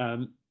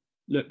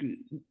 Look,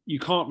 you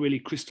can't really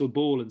crystal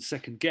ball and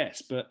second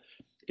guess, but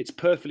it's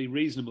perfectly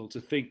reasonable to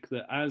think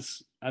that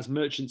as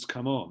merchants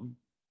come on,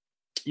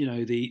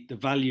 the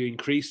value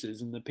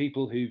increases, and the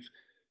people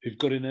who've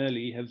got in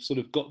early have sort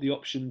of got the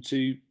option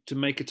to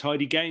make a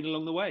tidy gain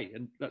along the way,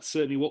 and that's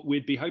certainly what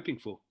we'd be hoping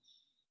for.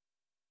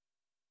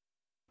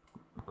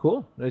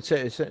 Cool.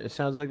 It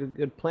sounds like a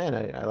good plan.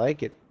 I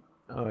like it.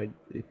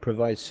 It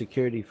provides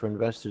security for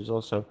investors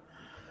also.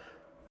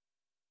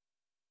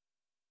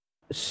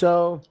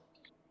 So,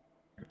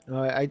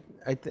 I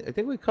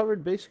think we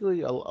covered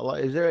basically a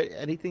lot. Is there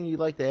anything you'd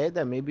like to add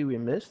that maybe we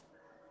missed?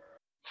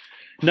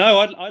 No,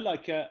 I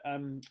like.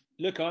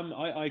 Look,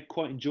 I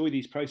quite enjoy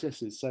these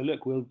processes. So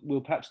look,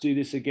 we'll perhaps do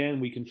this again.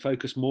 We can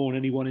focus more on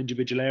any one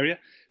individual area.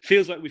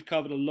 Feels like we've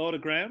covered a lot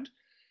of ground.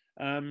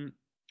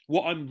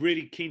 What I'm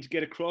really keen to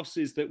get across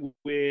is that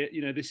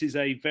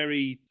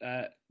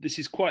this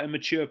is quite a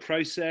mature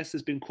process.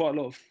 There's been quite a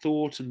lot of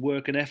thought and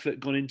work and effort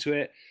gone into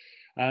it.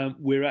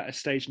 We're at a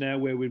stage now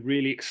where we're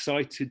really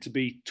excited to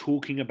be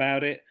talking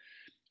about it.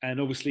 And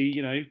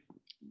obviously,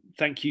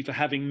 thank you for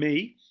having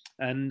me.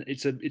 And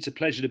it's a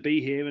pleasure to be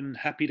here, and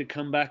happy to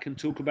come back and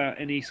talk about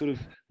any sort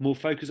of more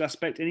focused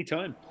aspect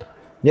anytime.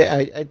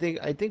 Yeah, I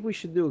think we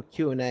should do a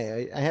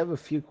Q&A. I have a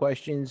few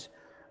questions.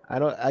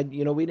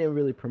 We didn't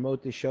really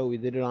promote the show. We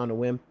did it on a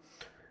whim.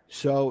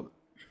 So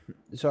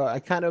I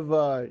kind of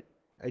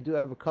I do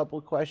have a couple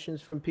of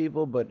questions from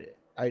people, but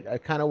I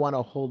kind of want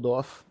to hold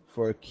off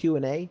for a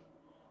Q&A,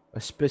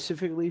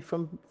 specifically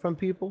from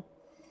people,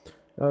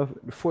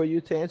 for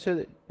you to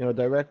answer,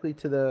 directly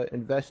to the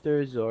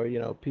investors,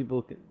 or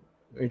people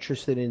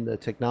interested in the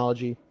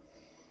technology.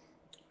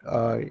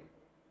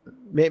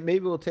 Maybe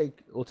we'll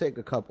take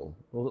a couple.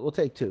 We'll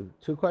take two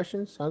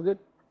questions. Sound good?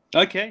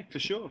 Okay, for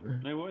sure.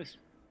 No worries.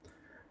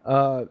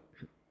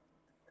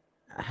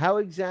 How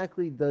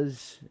exactly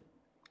does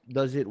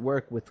it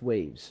work with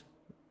Waves?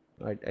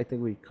 I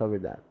think we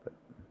covered that. But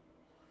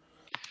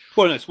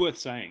well, no, it's worth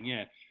saying,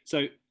 yeah.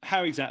 So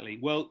how exactly?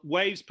 Well,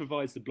 Waves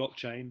provides the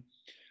blockchain,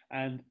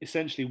 and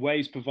essentially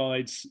Waves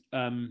provides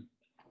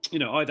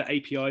either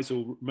APIs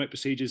or remote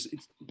procedures.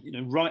 It's,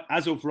 right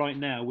as of right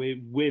now,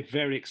 we're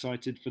very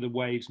excited for the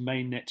Waves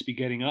mainnet to be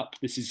getting up.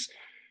 This is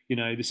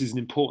an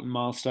important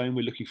milestone.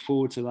 We're looking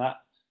forward to that,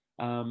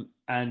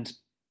 and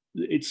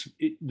there's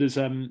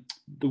the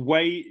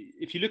way,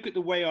 if you look at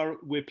the way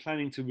we're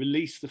planning to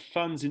release the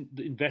funds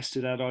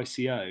invested at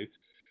ICO,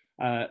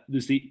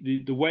 there's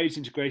the Waves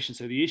integration.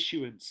 So the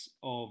issuance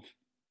of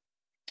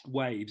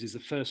Waves is the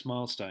first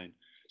milestone.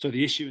 So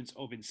the issuance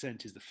of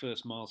Incent is the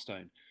first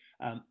milestone.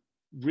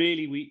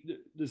 Really,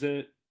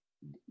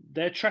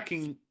 they're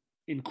tracking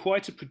in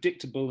quite a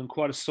predictable and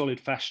quite a solid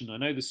fashion. I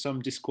know there's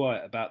some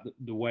disquiet about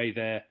the way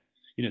they're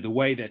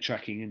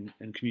tracking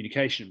and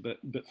communication, but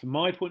from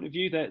my point of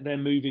view, they're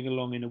moving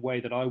along in a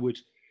way that I would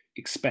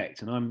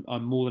expect, and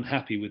I'm more than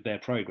happy with their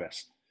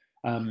progress.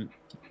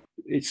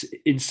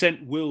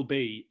 Incent will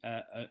be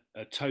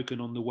a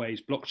token on the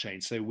Waves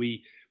blockchain, so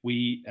we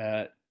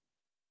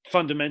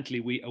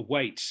fundamentally we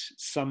await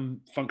some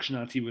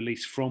functionality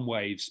release from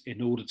Waves in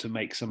order to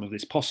make some of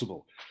this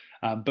possible.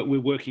 But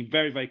we're working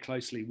very, very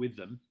closely with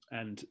them,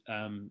 and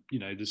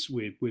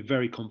we're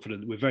very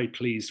confident. We're very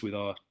pleased with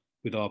our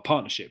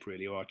partnership,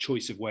 really, or our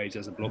choice of Waves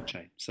as a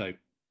blockchain. So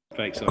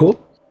very excited.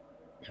 Cool.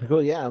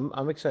 Yeah,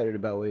 I'm excited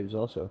about Waves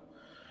also.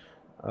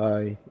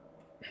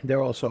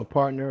 They're also a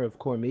partner of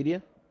Core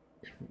Media,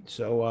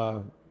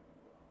 so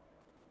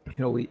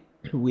we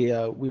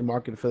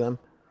market for them.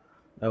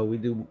 We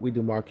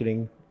do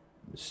marketing.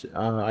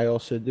 I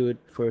also do it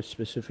for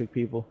specific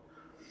people,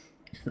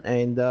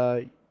 and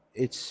I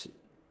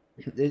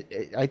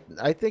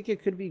think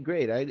it could be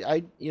great.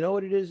 You know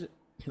what it is?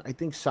 I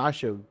think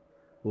Sasha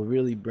will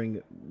really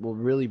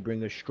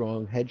bring a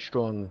strong,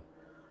 headstrong,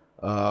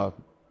 uh,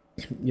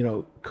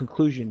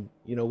 conclusion.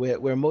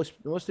 Where most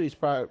of these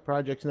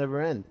projects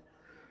never end.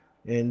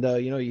 And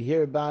you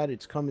hear about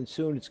it's coming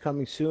soon,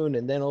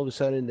 and then all of a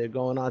sudden they're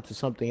going on to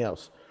something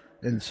else,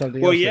 and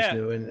something Well, else that's yeah.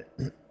 new,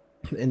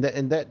 and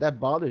that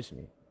bothers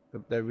me.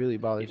 That really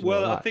bothers me a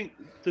Well, I lot. think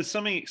there's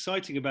something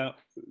exciting about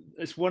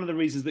it's one of the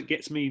reasons that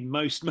gets me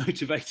most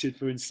motivated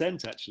for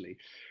Incent, actually,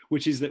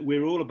 which is that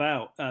we're all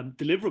about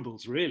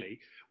deliverables, really.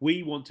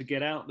 We want to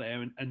get out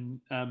there and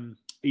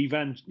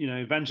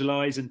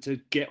evangelize and to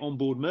get on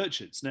board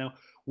merchants. Now,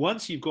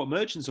 once you've got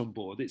merchants on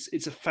board,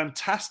 it's a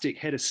fantastic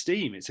head of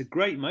steam. It's a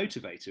great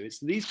motivator. It's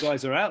these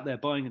guys are out there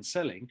buying and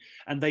selling,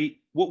 and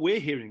what we're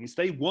hearing is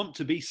they want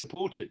to be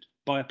supported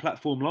by a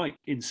platform like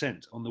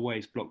Incent on the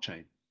Waves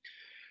blockchain.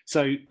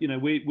 So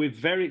we're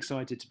very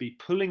excited to be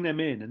pulling them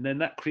in, and then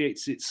that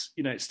creates it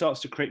starts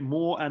to create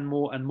more and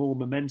more and more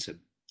momentum,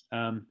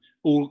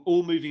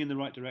 all moving in the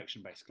right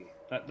direction. Basically,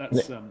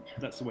 that's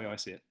the way I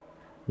see it.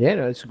 Yeah,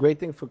 no, it's a great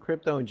thing for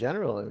crypto in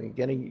general. I mean,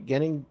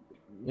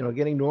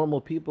 getting normal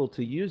people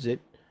to use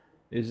it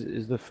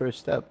is the first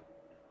step.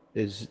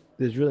 There's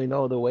really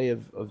no other way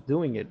of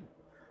doing it,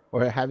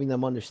 or having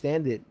them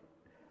understand it.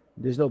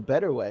 There's no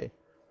better way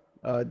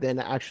than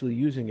actually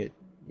using it.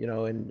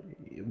 And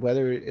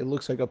whether it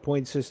looks like a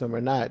point system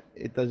or not,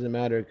 it doesn't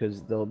matter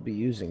because they'll be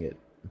using it.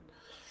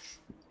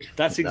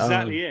 That's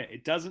exactly it.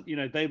 It doesn't,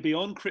 they'll be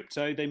on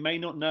crypto. They may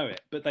not know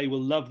it, but they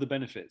will love the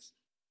benefits.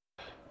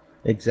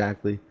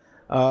 Exactly.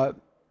 We'll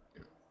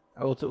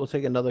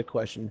take another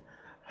question.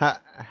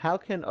 How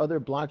can other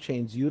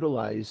blockchains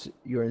utilize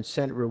your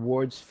Incent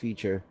rewards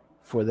feature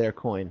for their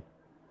coin?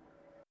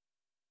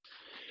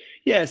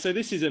 Yeah, so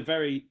this is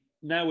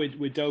now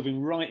we're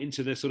delving right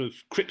into the sort of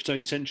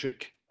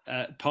crypto-centric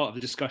part of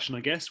the discussion,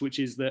 I guess, which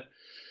is that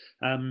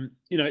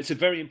it's a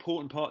very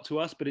important part to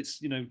us, but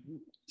it's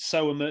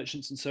so are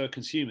merchants and so are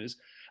consumers.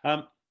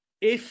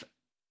 If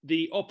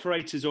the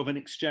operators of an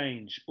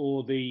exchange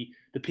or the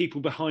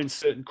people behind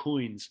certain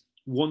coins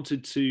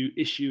wanted to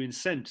issue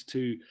Incent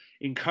to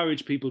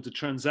encourage people to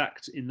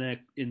transact in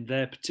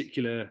their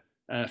particular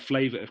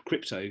flavor of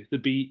crypto,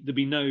 there'd be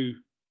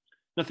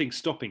nothing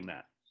stopping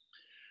that.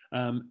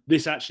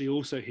 This actually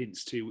also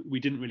hints to, we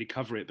didn't really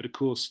cover it, but of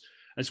course,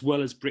 as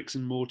well as bricks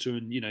and mortar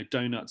and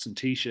donuts and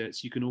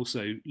t-shirts, you can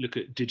also look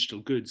at digital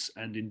goods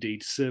and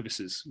indeed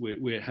services.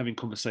 We're having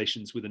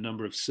conversations with a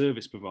number of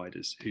service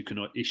providers who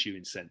cannot issue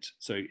Incent.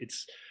 So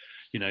it's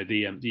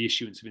the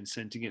issuance of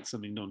Incent against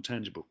something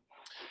non-tangible.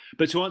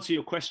 But to answer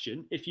your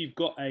question, if you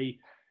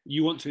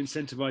want to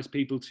incentivize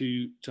people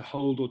to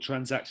hold or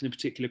transact in a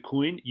particular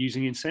coin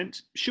using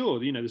Incent, sure,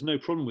 there's no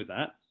problem with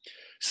that.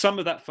 Some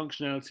of that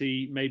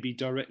functionality may be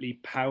directly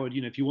powered.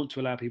 If you want to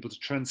allow people to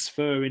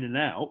transfer in and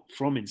out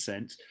from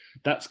Incent,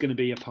 that's going to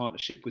be a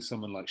partnership with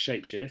someone like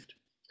Shapeshift.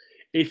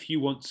 If you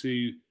want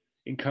to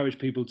encourage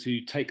people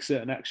to take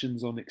certain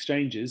actions on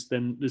exchanges,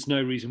 then there's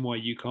no reason why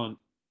you can't,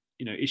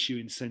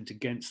 issue Incent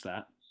against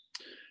that.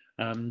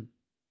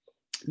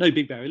 No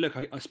big barrier. Look,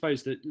 I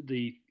suppose that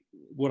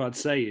what I'd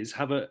say is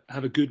have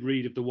a good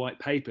read of the white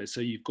paper,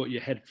 so you've got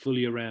your head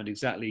fully around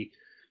exactly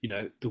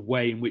the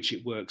way in which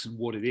it works and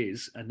what it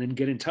is, and then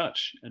get in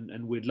touch,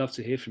 and we'd love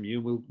to hear from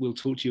you. We'll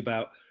talk to you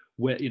about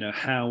where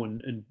how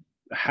and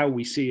how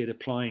we see it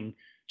applying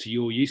to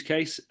your use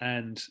case,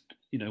 and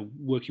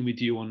working with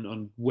you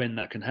on when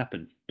that can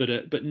happen. But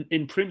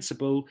in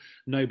principle,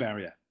 no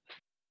barrier.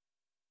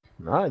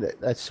 No,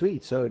 that's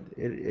sweet. So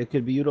it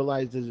could be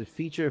utilized as a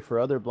feature for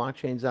other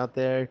blockchains out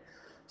there,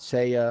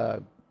 say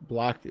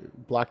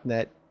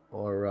Blocknet,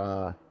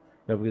 or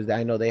because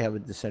I know they have a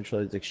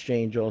decentralized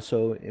exchange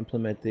also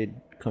implemented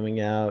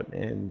coming out,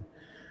 and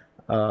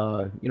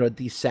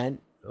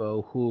Decent,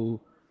 who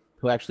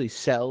actually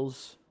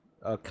sells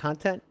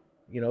content,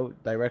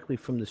 directly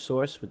from the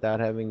source without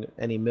having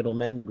any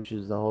middlemen, which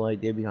is the whole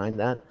idea behind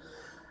that.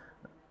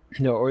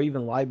 Or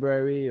even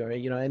Library, or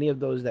any of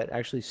those that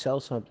actually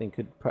sell something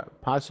could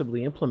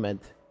possibly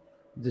implement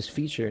this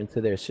feature into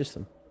their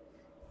system.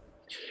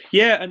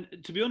 Yeah, and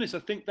to be honest, I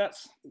think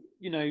that's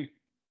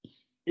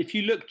if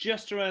you look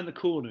just around the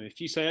corner, if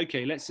you say,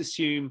 okay, let's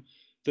assume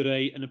that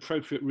an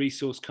appropriate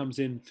resource comes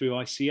in through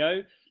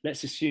ICO,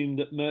 let's assume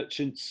that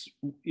merchants,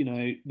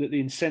 that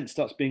the Incent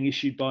starts being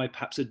issued by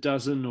perhaps a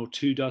dozen or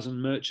 24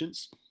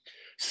 merchants.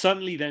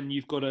 Suddenly, then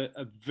you've got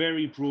a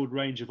very broad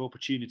range of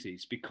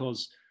opportunities,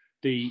 because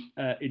the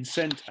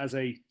Incent as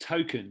a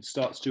token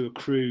starts to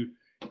accrue.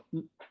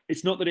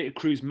 It's not that it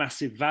accrues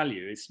massive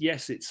value. It's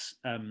yes,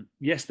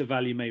 the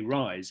value may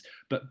rise,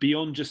 but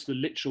beyond just the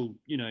literal,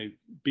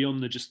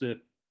 beyond just the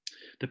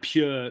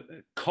pure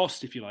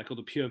cost, if you like, or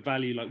the pure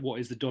value, like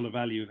what is the dollar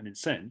value of an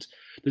Incent,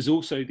 there's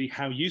also the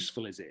how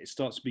useful is it. It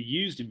starts to be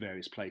used in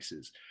various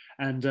places.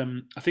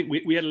 And I think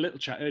we had a little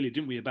chat earlier,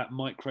 didn't we, about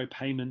micro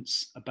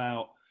payments,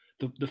 about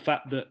the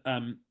fact that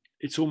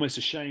it's almost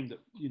a shame that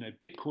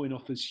Bitcoin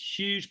offers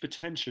huge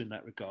potential in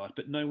that regard,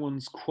 but no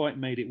one's quite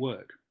made it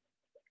work.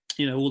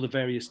 All the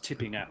various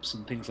tipping apps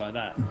and things like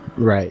that.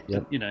 Right.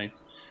 Yeah.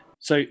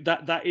 So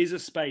that is a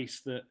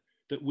space that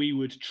that we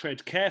would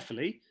tread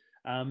carefully,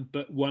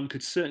 but one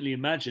could certainly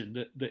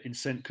imagine that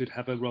Incent could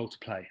have a role to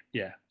play.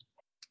 Yeah,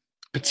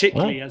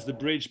 particularly as the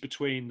bridge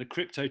between the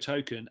crypto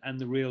token and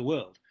the real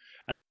world.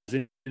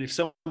 And if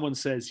someone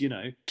says,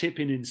 tip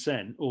in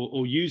Incent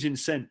or use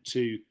Incent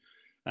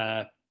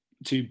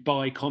to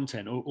buy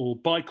content or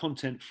buy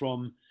content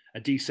from a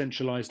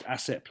decentralized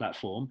asset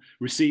platform,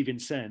 receive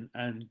Incent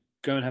and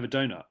go and have a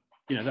donut,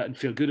 that and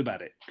feel good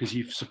about it because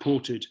you've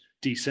supported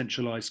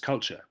decentralized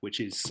culture,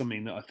 which is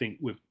something that I think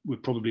we're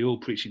probably all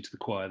preaching to the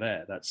choir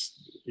there.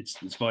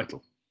 It's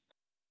vital.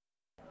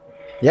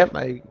 Yep,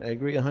 I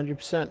agree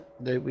 100%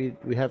 that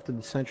we have to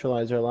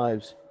decentralize our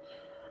lives.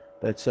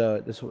 That's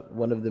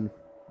one of the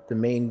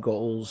main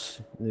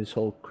goals in this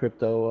whole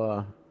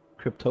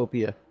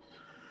cryptopia,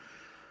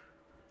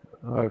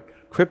 or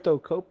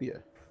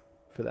cryptocopia,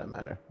 for that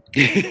matter.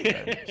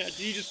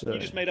 You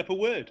just made up a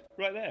word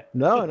right there.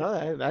 No,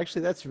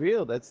 actually that's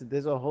real.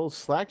 There's a whole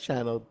Slack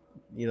channel,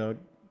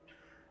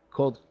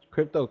 called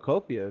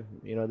Cryptocopia.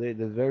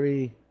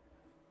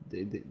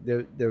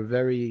 They're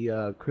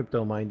very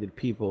crypto minded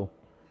people.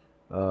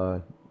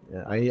 I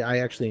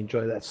actually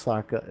enjoy that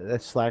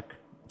Slack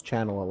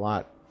channel a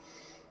lot.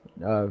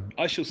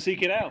 I shall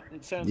seek it out.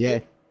 It sounds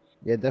good.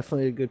 Yeah,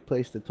 definitely a good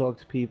place to talk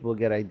to people,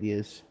 get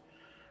ideas.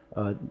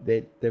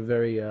 They're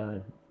very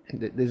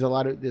there's a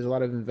lot of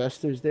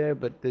investors there,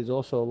 but there's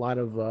also a lot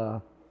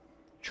of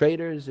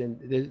traders, and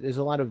there's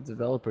a lot of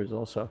developers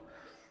also.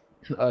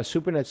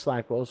 SuperNet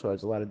Slack also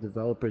has a lot of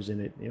developers in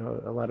it.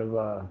 A lot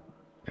of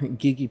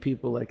geeky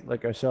people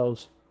like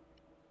ourselves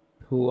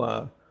who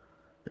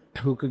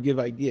could give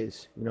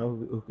ideas.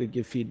 Who could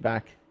give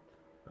feedback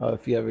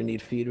if you ever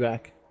need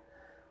feedback.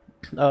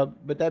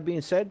 But that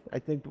being said, I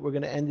think we're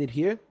gonna end it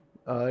here.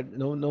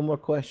 No more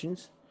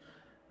questions.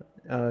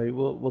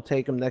 We'll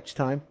take them next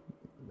time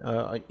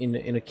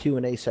in a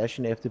Q&A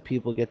session after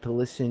people get to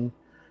listen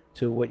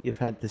to what you've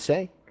had to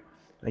say.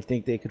 I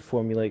think they could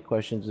formulate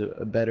questions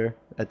better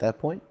at that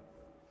point.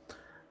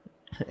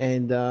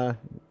 And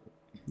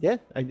yeah,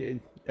 I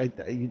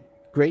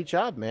great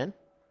job, man.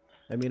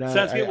 I mean,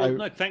 sounds good. Well,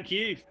 no, thank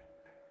you.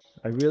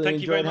 I really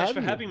thank you very much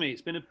for having me.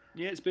 It's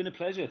been a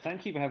pleasure.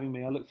 Thank you for having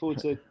me. I look forward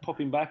to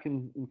popping back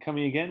and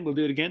coming again. We'll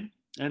do it again.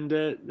 And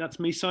that's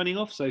me signing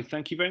off. So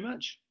thank you very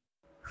much.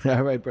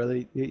 All right,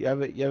 brother. You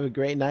have a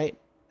great night.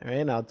 All right,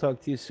 and I'll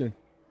talk to you soon.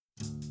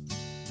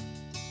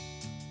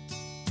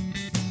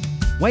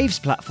 Waves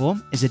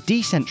Platform is a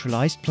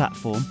decentralized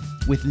platform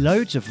with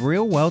loads of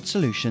real-world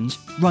solutions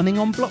running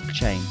on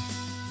blockchain.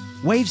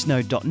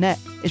 Wavesnode.net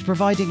is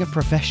providing a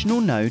professional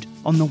node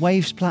on the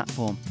Waves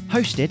platform,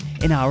 hosted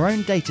in our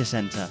own data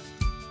center.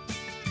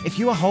 If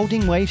you are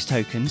holding Waves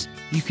tokens,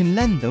 you can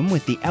lend them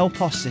with the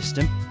LPOS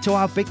system to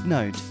our big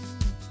node.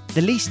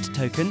 The leased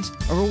tokens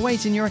are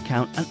always in your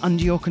account and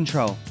under your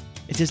control.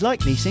 It is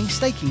like leasing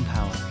staking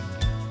power.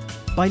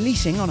 By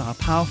leasing on our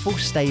powerful,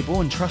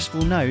 stable and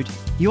trustful node,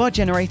 you are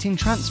generating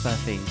transfer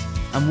fees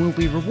and will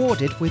be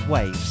rewarded with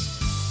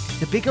Waves.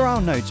 The bigger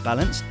our node's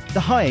balance, the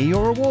higher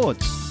your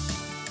rewards.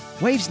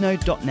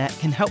 Wavesnode.net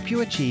can help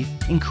you achieve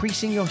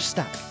increasing your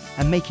stack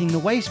and making the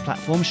Waves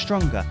platform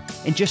stronger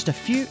in just a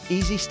few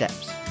easy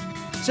steps.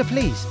 So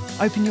please,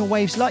 open your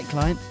Waves Lite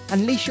client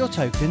and lease your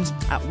tokens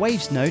at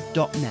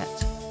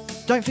wavesnode.net.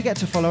 Don't forget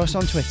to follow us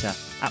on Twitter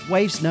at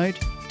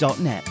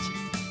wavesnode.net.